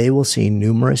 they will see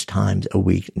numerous times a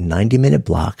week 90-minute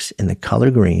blocks in the color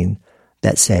green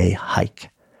that say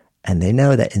hike. And they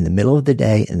know that in the middle of the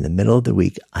day, in the middle of the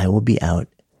week, I will be out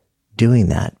doing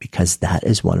that because that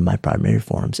is one of my primary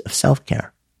forms of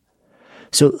self-care.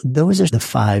 So those are the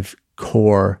 5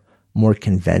 core, more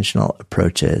conventional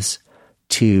approaches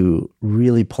to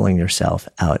really pulling yourself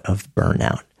out of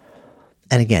burnout.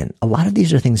 And again, a lot of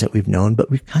these are things that we've known,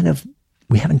 but we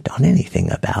haven't done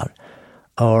anything about,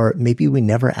 or maybe we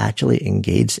never actually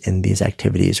engaged in these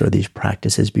activities or these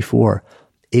practices before.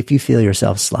 If you feel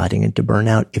yourself sliding into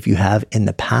burnout, if you have in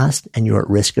the past and you're at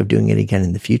risk of doing it again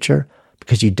in the future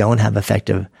because you don't have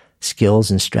effective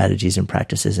skills and strategies and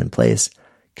practices in place,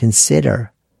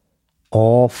 consider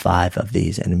all 5 of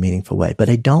these in a meaningful way. But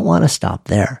I don't want to stop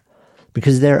there,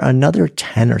 because there are another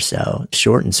 10 or so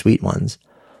short and sweet ones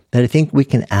that I think we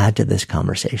can add to this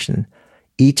conversation,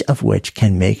 each of which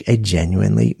can make a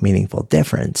genuinely meaningful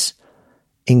difference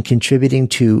in contributing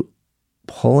to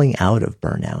pulling out of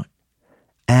burnout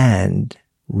and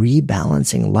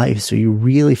rebalancing life so you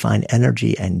really find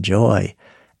energy and joy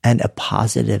and a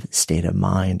positive state of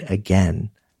mind again.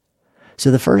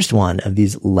 So the first one of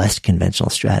these less conventional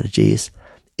strategies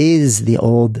is the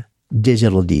old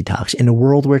digital detox in a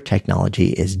world where technology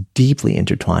is deeply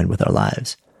intertwined with our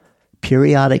lives.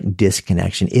 Periodic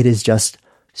disconnection, it is just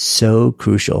so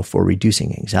crucial for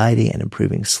reducing anxiety and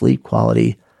improving sleep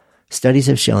quality. Studies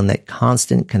have shown that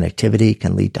constant connectivity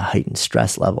can lead to heightened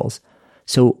stress levels.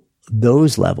 So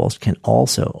those levels can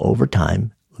also, over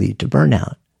time, lead to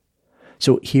burnout.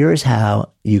 So here's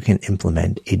how you can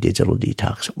implement a digital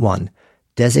detox. 1,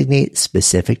 designate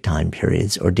specific time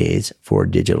periods or days for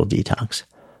digital detox.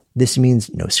 This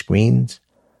means no screens,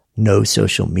 no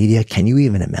social media. Can you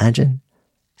even imagine?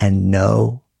 And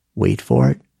no, wait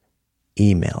for it,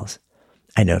 emails.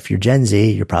 I know if you're Gen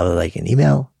Z, you're probably like, an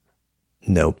email?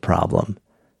 No problem.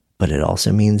 But it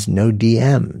also means no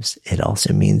DMs. It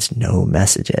also means no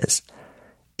messages.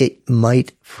 It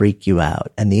might freak you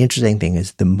out. And the interesting thing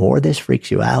is, the more this freaks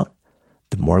you out,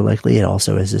 the more likely it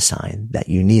also is a sign that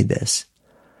you need this.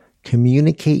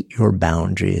 Communicate your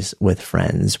boundaries with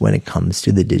friends when it comes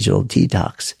to the digital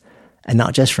detox. And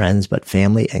not just friends, but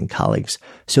family and colleagues,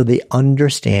 so they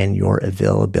understand your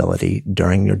availability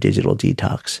during your digital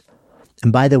detox.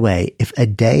 And by the way, if a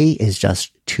day is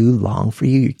just too long for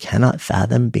you, you cannot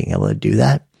fathom being able to do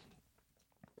that,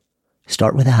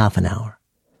 start with a half an hour.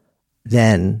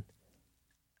 Then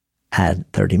add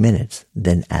 30 minutes,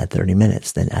 then add 30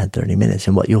 minutes, then add 30 minutes.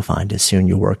 And what you'll find is soon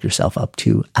you'll work yourself up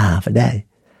to a half a day.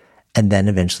 And then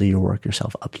eventually you'll work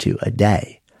yourself up to a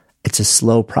day. It's a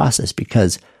slow process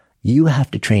because you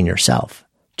have to train yourself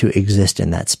to exist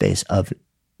in that space of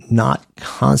not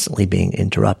constantly being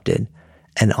interrupted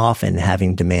and often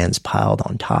having demands piled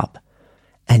on top.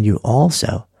 And you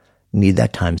also need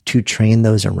that time to train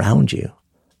those around you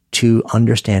to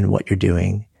understand what you're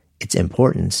doing, its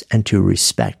importance, and to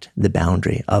respect the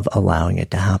boundary of allowing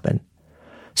it to happen.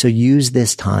 So use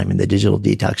this time in the digital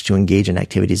detox to engage in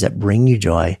activities that bring you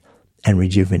joy and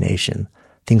rejuvenation.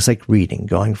 Things like reading,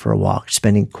 going for a walk,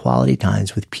 spending quality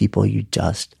times with people you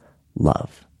just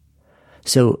love.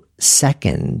 So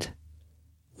second,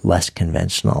 less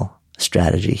conventional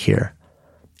strategy here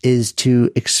is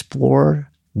to explore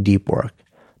deep work.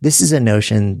 This is a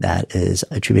notion that is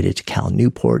attributed to Cal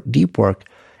Newport. Deep work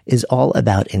is all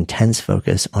about intense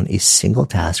focus on a single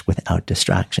task without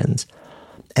distractions.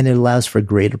 And it allows for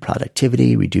greater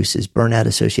productivity, reduces burnout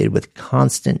associated with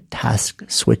constant task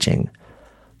switching.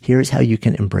 Here's how you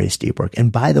can embrace deep work.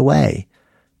 And by the way,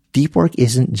 deep work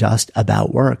isn't just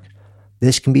about work.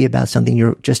 This can be about something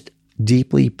you're just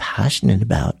deeply passionate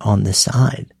about on the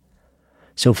side.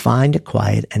 So find a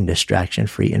quiet and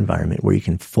distraction-free environment where you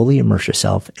can fully immerse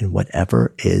yourself in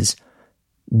whatever is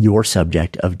your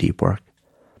subject of deep work.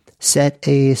 Set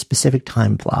a specific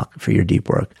time block for your deep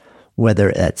work,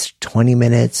 whether that's 20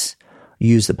 minutes,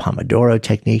 use the Pomodoro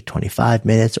technique, 25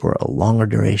 minutes, or a longer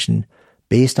duration,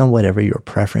 based on whatever your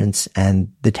preference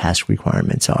and the task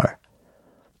requirements are.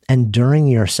 And during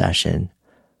your session,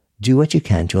 do what you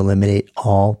can to eliminate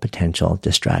all potential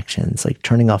distractions, like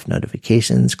turning off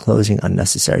notifications, closing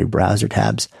unnecessary browser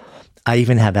tabs. I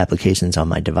even have applications on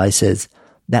my devices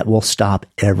that will stop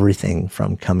everything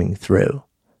from coming through.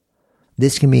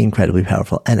 This can be incredibly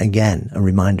powerful. And again, a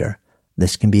reminder,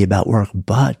 this can be about work,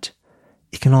 but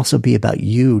it can also be about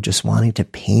you just wanting to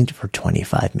paint for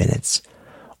 25 minutes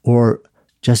or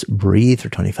just breathe for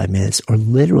 25 minutes, or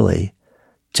literally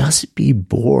just be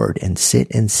bored and sit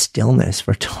in stillness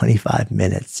for 25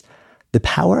 minutes. The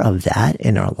power of that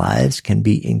in our lives can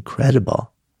be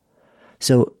incredible.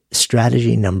 So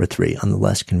strategy number 3 on the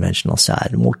less conventional side,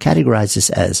 and we'll categorize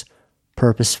this as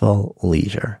purposeful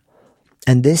leisure.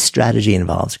 And this strategy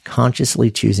involves consciously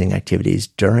choosing activities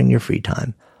during your free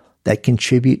time that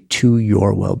contribute to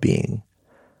your well-being.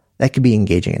 That could be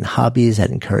engaging in hobbies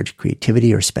that encourage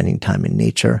creativity or spending time in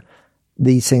nature.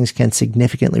 These things can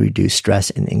significantly reduce stress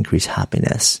and increase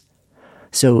happiness.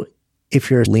 So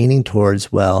if you're leaning towards,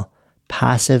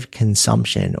 passive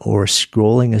consumption or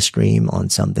scrolling a stream on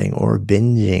something or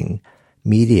binging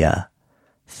media,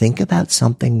 think about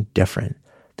something different.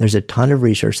 There's a ton of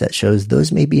research that shows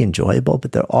those may be enjoyable,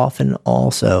 but they're often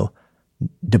also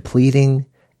depleting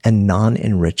and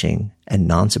non-enriching and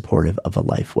non-supportive of a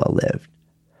life well lived.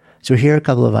 So here are a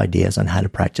couple of ideas on how to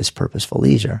practice purposeful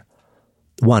leisure.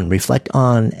 1, reflect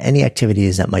on any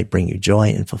activities that might bring you joy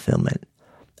and fulfillment.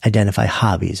 Identify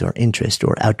hobbies or interests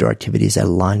or outdoor activities that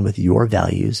align with your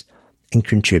values and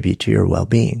contribute to your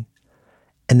well-being.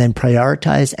 And then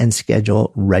prioritize and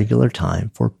schedule regular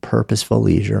time for purposeful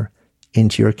leisure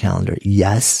into your calendar.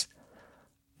 Yes,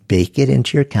 bake it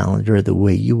into your calendar the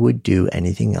way you would do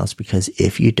anything else, because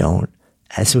if you don't,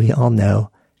 as we all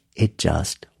know, it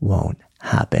just won't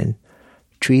happen.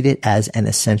 Treat it as an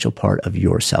essential part of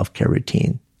your self-care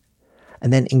routine.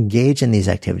 And then engage in these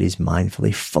activities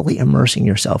mindfully, fully immersing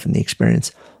yourself in the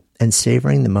experience and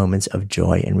savoring the moments of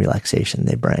joy and relaxation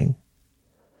they bring.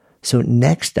 So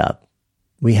next up,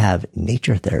 we have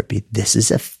nature therapy. This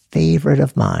is a favorite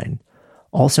of mine,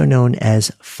 also known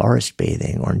as forest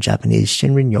bathing, or in Japanese,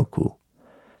 Shinrin-yoku.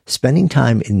 Spending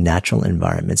time in natural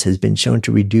environments has been shown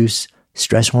to reduce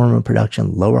stress hormone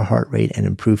production, lower heart rate, and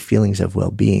improved feelings of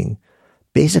well-being,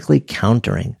 basically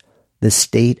countering the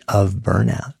state of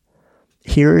burnout.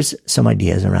 Here's some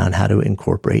ideas around how to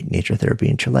incorporate nature therapy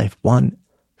into your life. 1,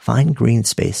 find green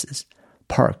spaces,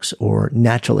 parks, or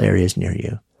natural areas near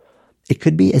you. It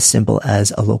could be as simple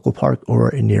as a local park or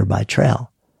a nearby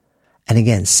trail. And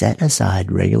again, set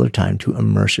aside regular time to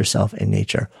immerse yourself in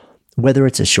nature, whether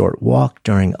it's a short walk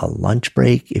during a lunch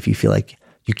break, if you feel like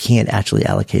you can't actually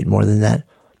allocate more than that,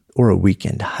 or a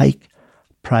weekend hike.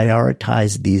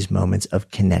 Prioritize these moments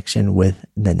of connection with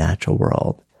the natural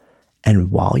world.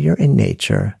 And while you're in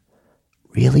nature,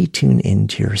 really tune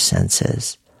into your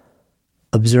senses.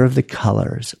 Observe the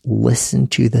colors, listen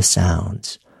to the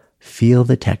sounds, feel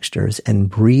the textures, and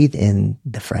breathe in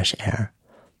the fresh air.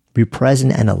 Be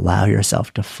present and allow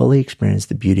yourself to fully experience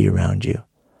the beauty around you.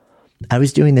 I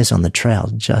was doing this on the trail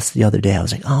just the other day. I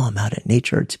was like, oh, I'm out in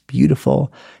nature. It's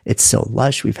beautiful. It's so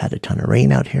lush. We've had a ton of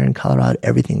rain out here in Colorado.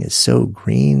 Everything is so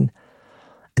green.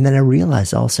 And then I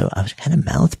realized also I was kind of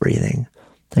mouth breathing.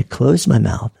 So I closed my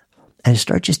mouth and I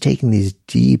start just taking these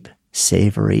deep,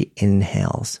 savory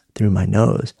inhales through my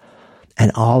nose.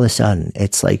 And all of a sudden,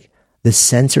 it's like the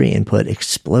sensory input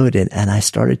exploded and I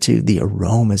started to, the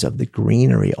aromas of the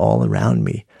greenery all around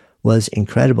me was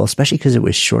incredible, especially because it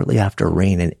was shortly after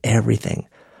rain and everything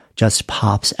just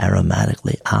pops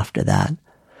aromatically after that.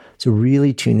 So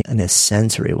really tune in a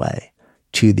sensory way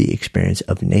to the experience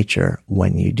of nature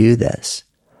when you do this.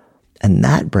 And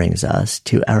that brings us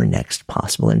to our next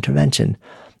possible intervention.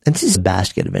 And this is a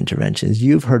basket of interventions.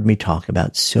 You've heard me talk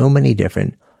about so many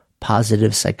different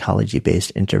positive psychology-based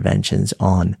interventions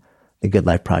on the Good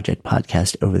Life Project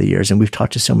podcast over the years. And we've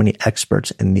talked to so many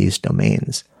experts in these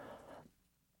domains.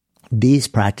 These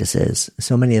practices,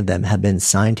 so many of them have been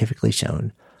scientifically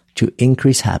shown to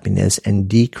increase happiness and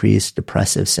decrease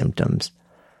depressive symptoms.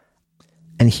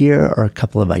 And here are a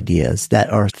couple of ideas that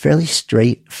are fairly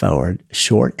straightforward,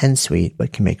 short and sweet,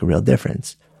 but can make a real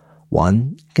difference.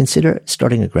 1, consider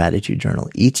starting a gratitude journal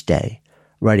each day,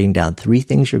 writing down 3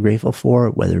 things you're grateful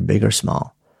for, whether big or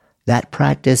small. That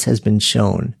practice has been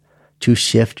shown to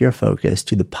shift your focus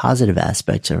to the positive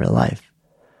aspects of your life.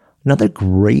 Another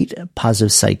great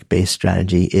positive psych-based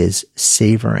strategy is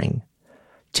savoring.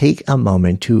 Take a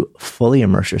moment to fully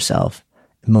immerse yourself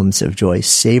in moments of joy,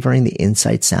 savoring the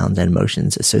insights, sounds, and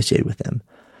emotions associated with them.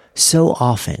 So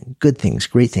often, good things,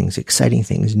 great things, exciting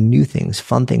things, new things,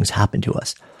 fun things happen to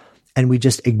us. And we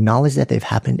just acknowledge that they've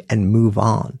happened and move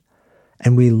on.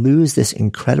 And we lose this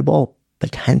incredible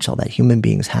potential that human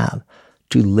beings have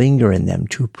to linger in them,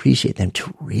 to appreciate them,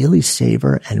 to really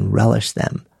savor and relish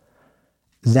them.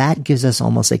 That gives us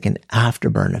almost like an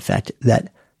afterburn effect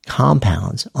that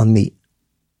compounds on the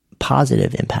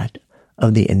positive impact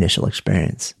of the initial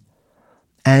experience.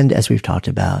 And as we've talked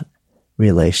about,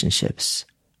 relationships.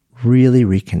 Really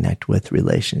reconnect with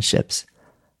relationships.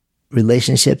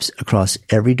 Relationships across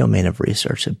every domain of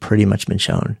research have pretty much been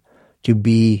shown to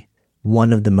be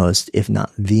one of the most, if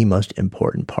not the most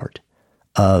important part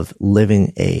of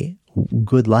living a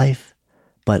good life,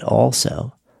 but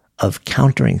also of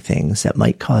countering things that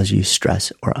might cause you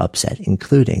stress or upset,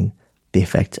 including the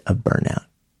effect of burnout.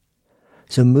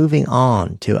 So moving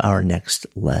on to our next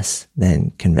less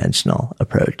than conventional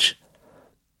approach.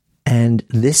 And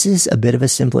this is a bit of a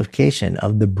simplification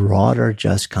of the broader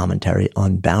just commentary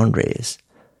on boundaries.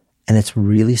 And it's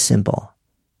really simple.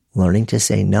 Learning to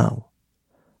say no.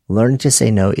 Learning to say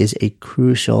no is a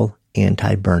crucial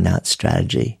anti-burnout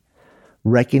strategy.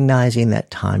 Recognizing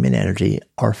that time and energy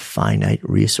are finite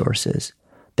resources,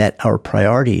 that our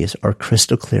priorities are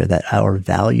crystal clear, that our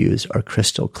values are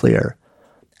crystal clear,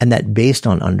 and that based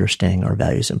on understanding our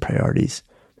values and priorities,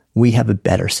 we have a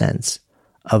better sense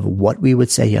of what we would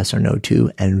say yes or no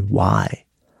to and why.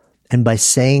 And by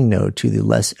saying no to the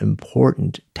less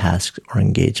important tasks or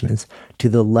engagements, to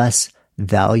the less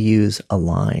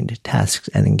values-aligned tasks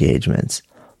and engagements,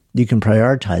 you can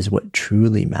prioritize what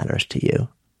truly matters to you.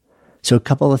 So a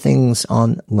couple of things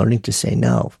on learning to say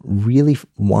no. Really,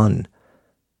 1,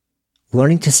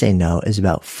 learning to say no is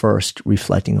about first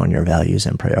reflecting on your values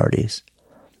and priorities.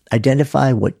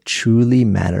 Identify what truly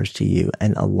matters to you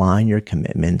and align your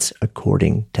commitments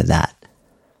according to that.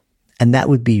 And that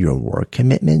would be your work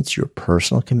commitments, your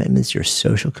personal commitments, your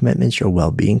social commitments, your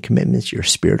well-being commitments, your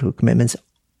spiritual commitments,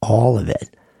 all of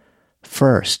it.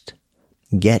 First,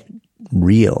 get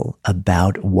real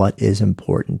about what is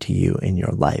important to you in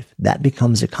your life. That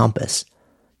becomes a compass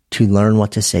to learn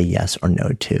what to say yes or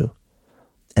no to.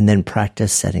 And then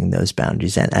practice setting those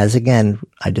boundaries. And as again,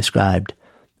 I described,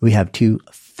 we have 2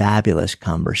 fabulous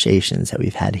conversations that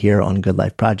we've had here on Good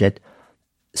Life Project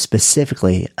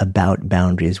specifically about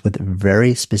boundaries with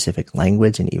very specific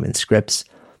language and even scripts,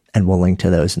 and we'll link to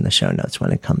those in the show notes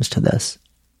when it comes to this.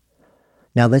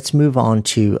 Now let's move on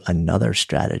to another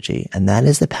strategy, and that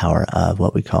is the power of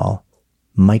what we call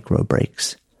micro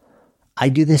breaks. I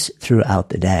do this throughout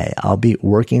the day. I'll be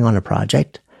working on a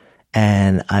project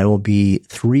and I will be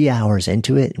 3 hours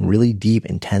into it, really deep,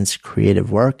 intense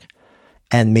creative work.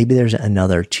 And maybe there's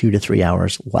another 2 to 3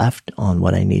 hours left on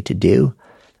what I need to do.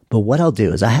 But what I'll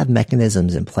do is I have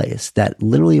mechanisms in place that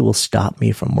literally will stop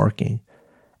me from working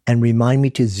and remind me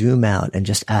to zoom out and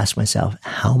just ask myself,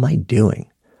 how am I doing?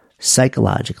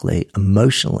 Psychologically,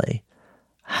 emotionally,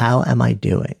 how am I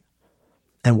doing?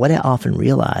 And what I often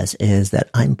realize is that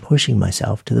I'm pushing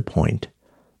myself to the point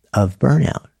of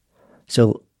burnout.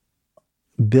 So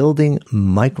building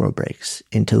micro breaks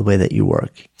into the way that you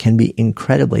work can be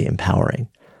incredibly empowering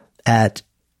at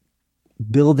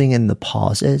building in the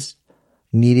pauses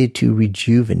needed to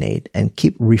rejuvenate and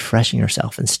keep refreshing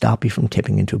yourself and stop you from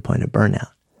tipping into a point of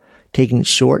burnout. Taking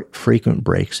short, frequent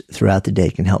breaks throughout the day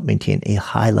can help maintain a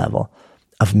high level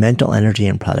of mental energy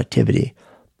and productivity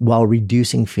while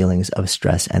reducing feelings of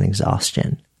stress and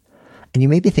exhaustion. And you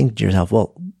may be thinking to yourself,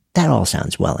 well, that all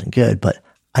sounds well and good, but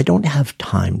I don't have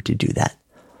time to do that.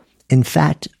 In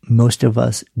fact, most of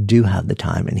us do have the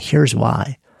time, and here's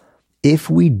why. If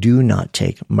we do not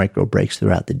take micro breaks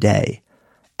throughout the day,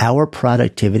 our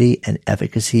productivity and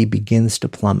efficacy begins to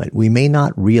plummet. We may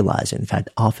not realize it. In fact,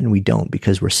 often we don't,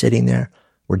 because we're sitting there,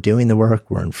 we're doing the work,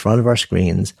 we're in front of our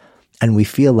screens, and we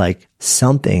feel like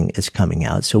something is coming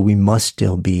out, so we must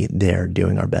still be there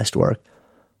doing our best work.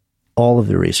 All of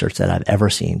the research that I've ever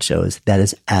seen shows that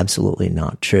is absolutely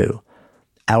not true.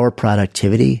 Our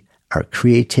productivity, our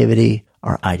creativity,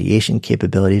 our ideation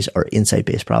capabilities, our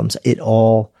insight-based problems, it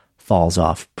all falls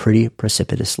off pretty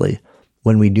precipitously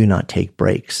when we do not take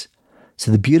breaks. So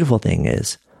the beautiful thing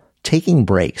is, taking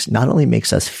breaks not only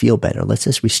makes us feel better, lets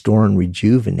us restore and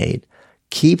rejuvenate,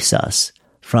 keeps us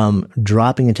from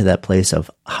dropping into that place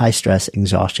of high stress,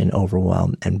 exhaustion,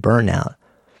 overwhelm, and burnout.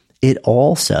 It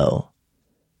also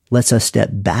lets us step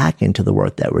back into the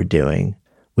work that we're doing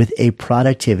with a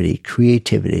productivity,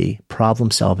 creativity,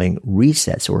 problem-solving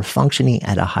reset. So we're functioning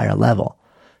at a higher level.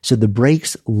 So the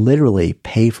breaks literally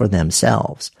pay for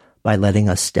themselves by letting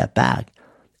us step back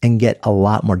and get a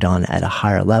lot more done at a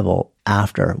higher level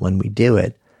after when we do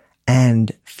it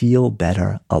and feel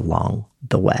better along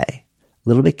the way. A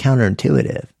little bit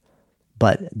counterintuitive,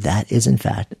 but that is in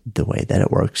fact the way that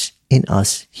it works in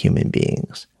us human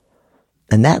beings.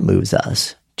 And that moves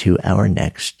us to our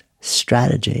next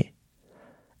strategy.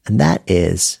 And that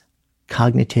is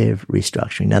cognitive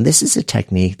restructuring. Now, this is a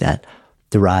technique that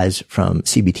derives from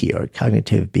CBT, or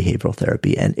cognitive behavioral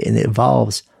therapy, and it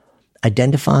involves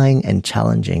identifying and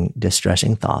challenging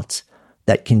distressing thoughts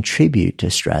that contribute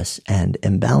to stress and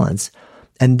imbalance.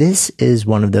 And this is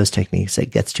one of those techniques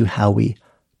that gets to how we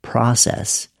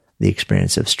process the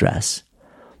experience of stress.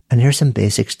 And here's some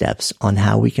basic steps on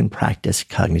how we can practice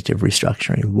cognitive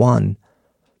restructuring. 1,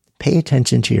 pay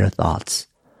attention to your thoughts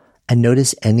and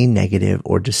notice any negative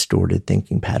or distorted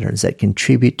thinking patterns that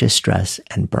contribute to stress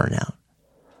and burnout.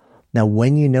 Now,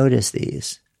 when you notice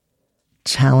these,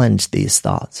 challenge these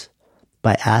thoughts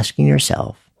by asking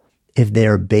yourself if they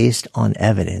are based on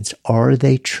evidence. Are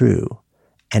they true?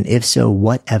 And if so,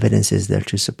 what evidence is there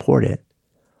to support it?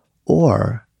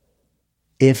 Or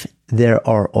if there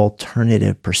are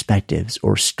alternative perspectives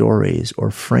or stories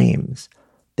or frames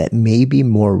that may be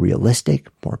more realistic,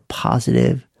 more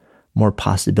positive, more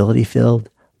possibility filled,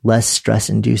 less stress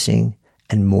inducing,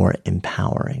 and more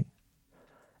empowering.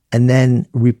 And then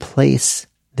replace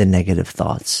the negative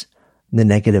thoughts, the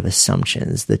negative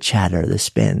assumptions, the chatter, the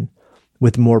spin,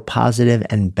 with more positive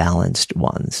and balanced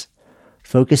ones,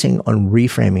 focusing on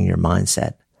reframing your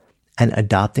mindset and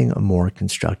adopting a more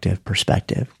constructive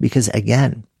perspective. Because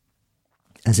again,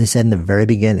 as I said in the very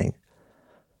beginning,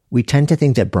 we tend to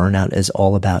think that burnout is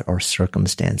all about our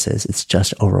circumstances. It's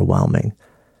just overwhelming.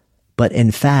 But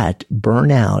in fact,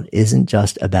 burnout isn't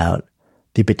just about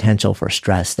the potential for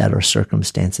stress that our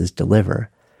circumstances deliver.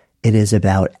 It is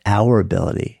about our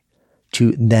ability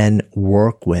to then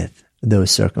work with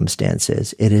those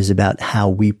circumstances. It is about how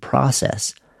we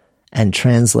process and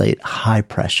translate high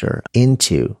pressure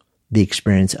into the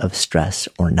experience of stress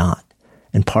or not.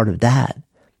 And part of that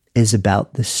is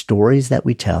about the stories that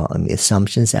we tell and the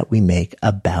assumptions that we make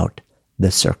about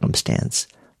the circumstance.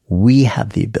 We have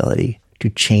the ability to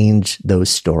change those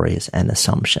stories and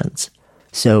assumptions.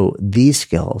 So these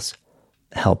skills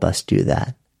help us do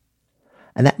that.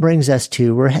 And that brings us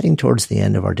to, we're heading towards the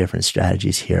end of our different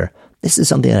strategies here. This is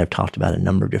something that I've talked about a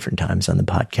number of different times on the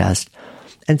podcast.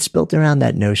 And it's built around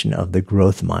that notion of the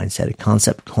growth mindset, a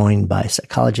concept coined by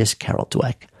psychologist Carol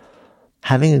Dweck.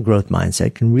 Having a growth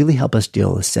mindset can really help us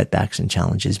deal with setbacks and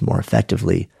challenges more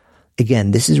effectively.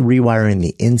 Again, this is rewiring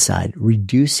the inside,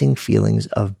 reducing feelings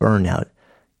of burnout,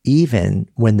 even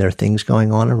when there are things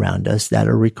going on around us that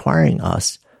are requiring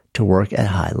us to work at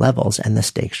high levels and the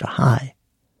stakes are high.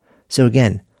 So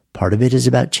again, part of it is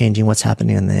about changing what's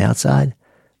happening on the outside,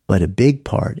 but a big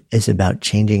part is about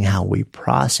changing how we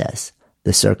process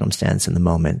the circumstance in the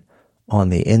moment on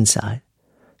the inside.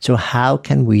 So how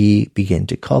can we begin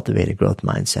to cultivate a growth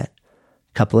mindset?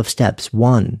 A couple of steps.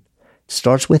 One,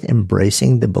 starts with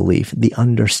embracing the belief, the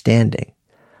understanding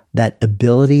that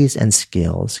abilities and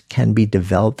skills can be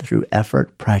developed through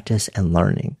effort, practice, and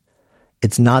learning.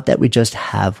 It's not that we just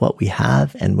have what we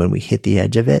have, and when we hit the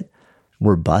edge of it,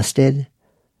 we're busted.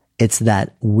 It's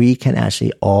that we can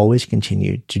actually always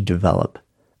continue to develop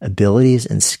abilities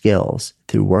and skills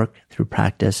through work, through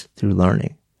practice, through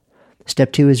learning.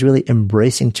 Step two is really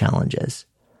embracing challenges,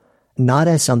 not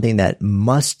as something that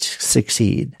must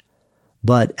succeed,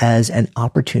 but as an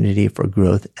opportunity for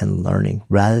growth and learning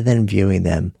rather than viewing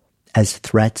them as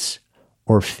threats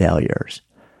or failures.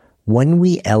 When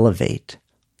we elevate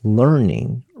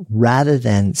learning rather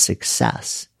than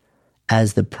success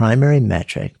as the primary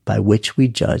metric by which we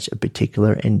judge a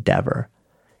particular endeavor,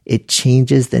 it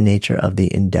changes the nature of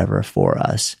the endeavor for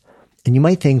us. And you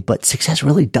might think, but success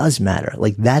really does matter.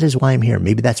 Like, that is why I'm here.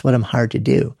 Maybe that's what I'm hired to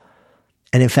do.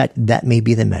 And in fact, that may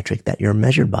be the metric that you're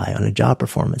measured by on a job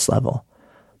performance level.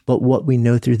 But what we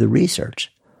know through the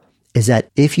research is that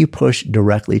if you push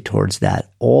directly towards that,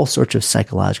 all sorts of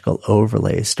psychological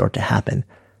overlays start to happen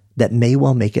that may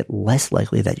well make it less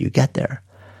likely that you get there.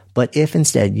 But if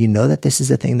instead you know that this is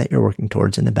the thing that you're working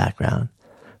towards in the background,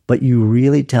 but you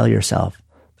really tell yourself,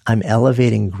 I'm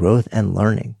elevating growth and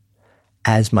learning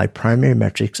as my primary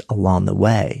metrics along the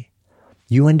way,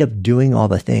 you end up doing all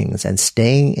the things and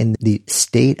staying in the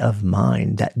state of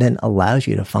mind that then allows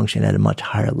you to function at a much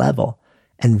higher level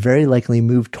and very likely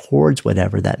move towards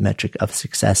whatever that metric of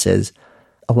success is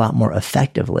a lot more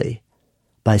effectively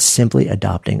by simply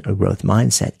adopting a growth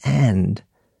mindset. And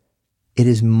it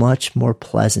is much more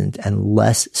pleasant and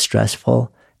less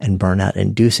stressful and burnout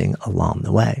inducing along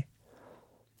the way.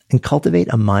 And cultivate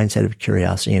a mindset of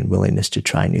curiosity and willingness to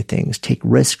try new things, take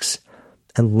risks,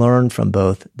 and learn from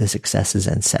both the successes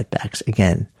and setbacks.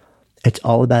 Again, it's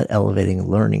all about elevating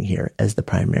learning here as the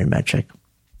primary metric.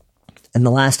 And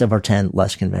the last of our 10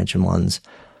 less conventional ones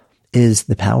is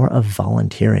the power of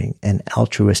volunteering and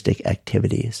altruistic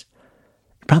activities.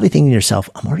 You're probably thinking to yourself,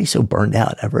 I'm already so burned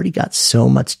out. I've already got so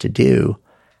much to do.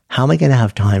 How am I going to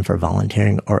have time for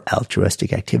volunteering or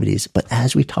altruistic activities? But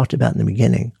as we talked about in the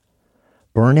beginning,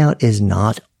 burnout is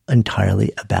not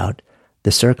entirely about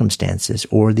the circumstances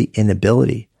or the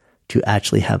inability to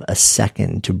actually have a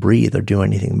second to breathe or do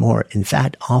anything more. In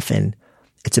fact, often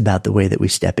it's about the way that we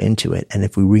step into it. And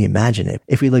if we reimagine it,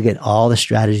 if we look at all the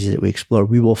strategies that we explore,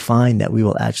 we will find that we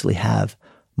will actually have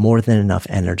more than enough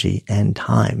energy and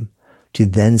time to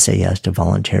then say yes to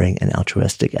volunteering and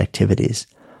altruistic activities.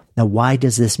 Now, why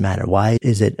does this matter? Why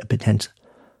is it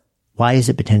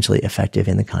potentially effective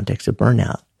in the context of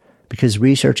burnout? Because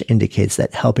research indicates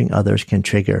that helping others can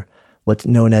trigger what's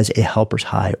known as a helper's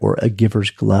high or a giver's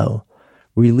glow,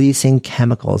 releasing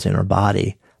chemicals in our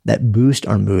body that boost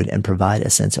our mood and provide a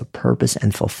sense of purpose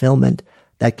and fulfillment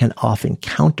that can often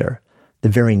counter the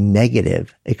very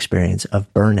negative experience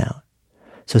of burnout.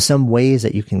 So some ways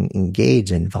that you can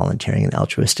engage in volunteering and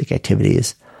altruistic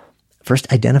activities: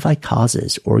 first, identify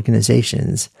causes,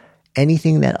 organizations,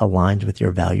 anything that aligns with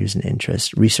your values and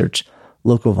interests. Research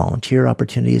local volunteer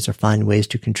opportunities or find ways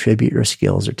to contribute your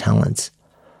skills or talents.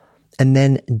 And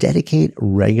then dedicate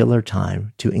regular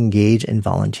time to engage in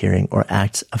volunteering or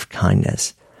acts of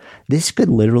kindness. This could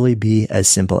literally be as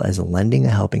simple as lending a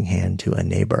helping hand to a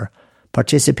neighbor,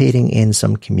 participating in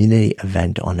some community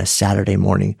event on a Saturday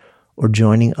morning, or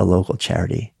joining a local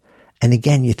charity. And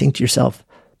again, you think to yourself,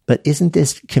 but isn't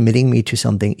this committing me to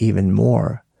something even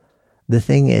more? The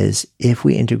thing is, if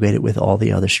we integrate it with all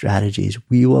the other strategies,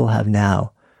 we will have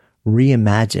now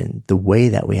reimagined the way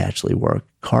that we actually work,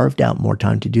 carved out more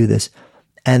time to do this.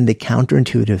 And the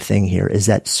counterintuitive thing here is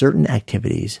that certain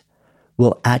activities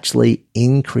will actually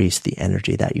increase the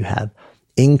energy that you have,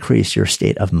 increase your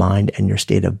state of mind and your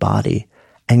state of body,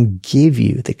 and give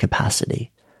you the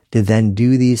capacity to then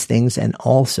do these things and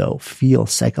also feel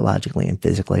psychologically and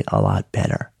physically a lot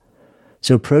better.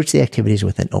 So approach the activities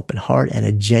with an open heart and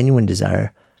a genuine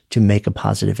desire to make a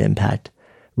positive impact,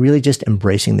 really just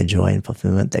embracing the joy and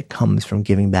fulfillment that comes from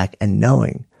giving back and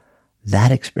knowing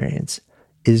that experience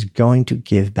is going to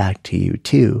give back to you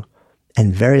too,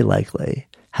 and very likely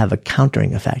have a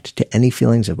countering effect to any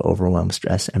feelings of overwhelm,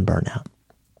 stress, and burnout.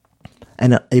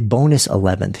 And a bonus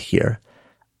 11th here,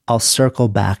 I'll circle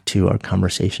back to our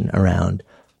conversation around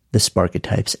the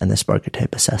Sparketypes and the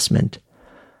Sparketype assessment.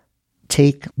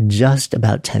 Take just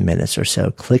about 10 minutes or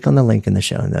so, click on the link in the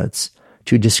show notes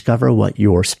to discover what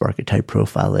your Sparketype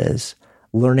profile is,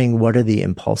 learning what are the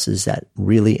impulses that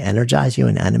really energize you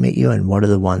and animate you, and what are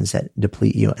the ones that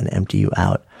deplete you and empty you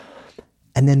out.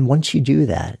 And then once you do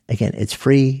that, again, it's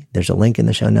free. There's a link in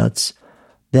the show notes.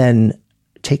 Then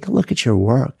take a look at your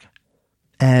work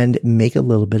and make a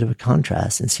little bit of a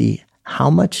contrast and see how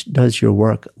much does your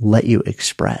work let you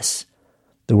express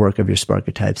the work of your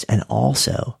Sparketypes, and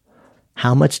also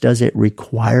how much does it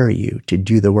require you to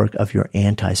do the work of your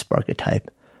anti-Sparketype.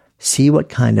 See what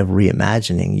kind of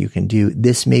reimagining you can do.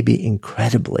 This may be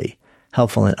incredibly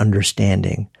helpful in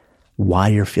understanding why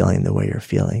you're feeling the way you're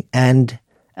feeling. And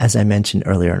as I mentioned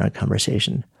earlier in our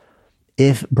conversation,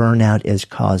 if burnout is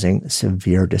causing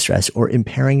severe distress or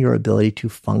impairing your ability to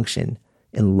function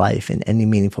in life in any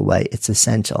meaningful way, it's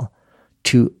essential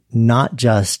to not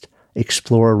just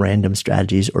explore random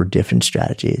strategies or different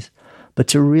strategies, but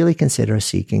to really consider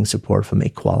seeking support from a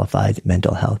qualified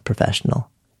mental health professional.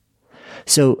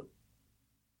 So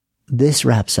this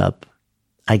wraps up,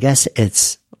 I guess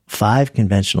it's 5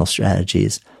 conventional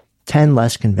strategies, 10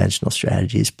 less conventional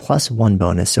strategies, plus 1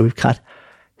 bonus. So we've got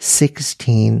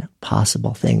 16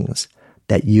 possible things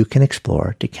that you can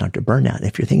explore to counter burnout.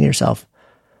 If you're thinking to yourself,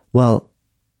 well,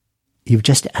 you've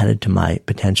just added to my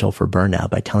potential for burnout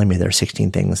by telling me there are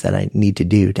 16 things that I need to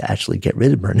do to actually get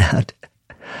rid of burnout.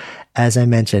 As I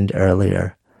mentioned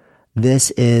earlier,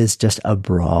 this is just a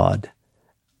broad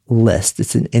list.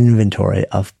 It's an inventory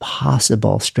of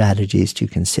possible strategies to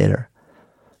consider.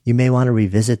 You may want to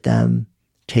revisit them,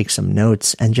 take some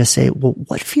notes, and just say, well,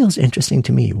 what feels interesting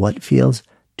to me? What feels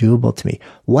doable to me?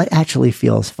 What actually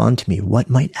feels fun to me? What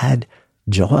might add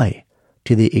joy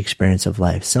to the experience of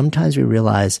life? Sometimes we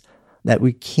realize that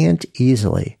we can't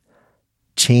easily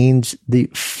change the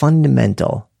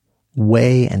fundamental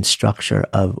way and structure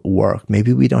of work.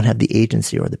 Maybe we don't have the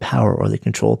agency or the power or the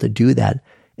control to do that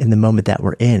in the moment that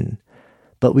we're in,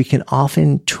 but we can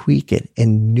often tweak it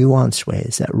in nuanced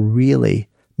ways that really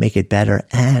make it better.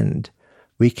 And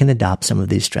we can adopt some of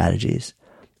these strategies,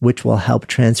 which will help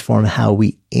transform how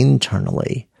we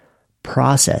internally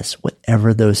process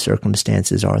whatever those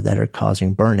circumstances are that are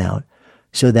causing burnout,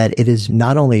 so that it is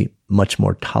not only much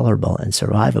more tolerable and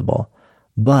survivable,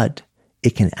 but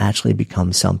it can actually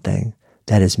become something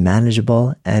that is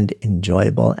manageable and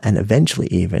enjoyable and eventually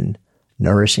even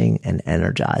nourishing and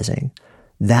energizing.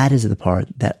 That is the part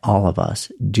that all of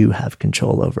us do have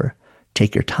control over.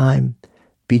 Take your time,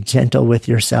 be gentle with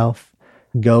yourself,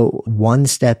 go one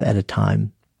step at a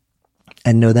time,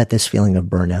 and know that this feeling of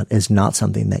burnout is not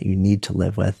something that you need to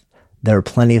live with. There are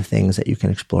plenty of things that you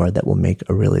can explore that will make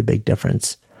a really big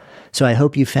difference. So I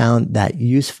hope you found that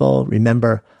useful.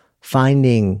 Remember,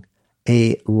 finding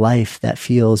a life that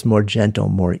feels more gentle,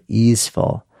 more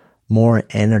easeful, more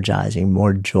energizing,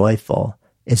 more joyful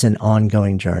is an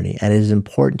ongoing journey. And it is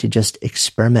important to just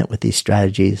experiment with these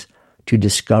strategies to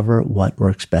discover what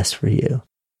works best for you.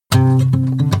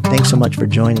 Thanks so much for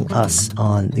joining us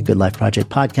on the Good Life Project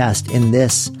podcast in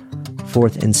this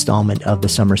 4th installment of the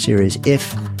summer series.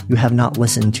 If you have not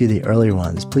listened to the earlier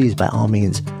ones, please, by all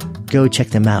means, go check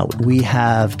them out. We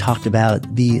have talked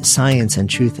about the science and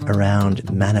truth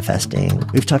around manifesting.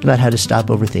 We've talked about how to stop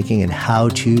overthinking and how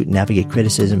to navigate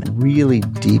criticism, really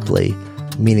deeply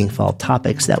meaningful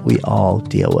topics that we all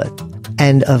deal with.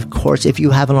 And of course, if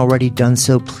you haven't already done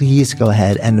so, please go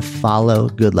ahead and follow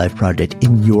Good Life Project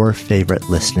in your favorite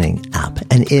listening app.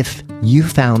 And if you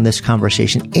found this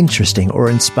conversation interesting or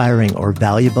inspiring or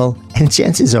valuable, and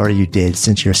chances are you did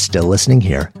since you're still listening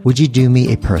here, would you do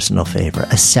me a personal favor,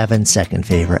 a 7-second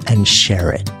favor, and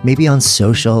share it? Maybe on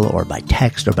social or by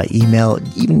text or by email,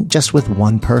 even just with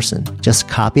one person. Just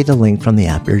copy the link from the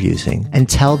app you're using and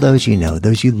tell those you know,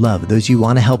 those you love, those you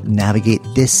want to help navigate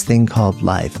this thing called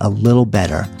life a little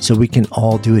better, so we can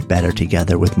all do it better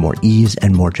together with more ease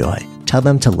and more joy. Tell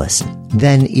them to listen.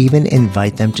 Then even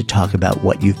invite them to talk about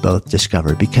what you've both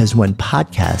discovered, because when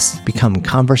podcasts become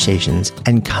conversations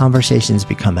and conversations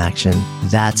become action,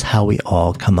 that's how we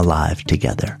all come alive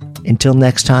together. Until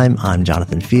next time, I'm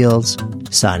Jonathan Fields,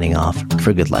 signing off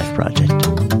for Good Life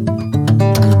Project.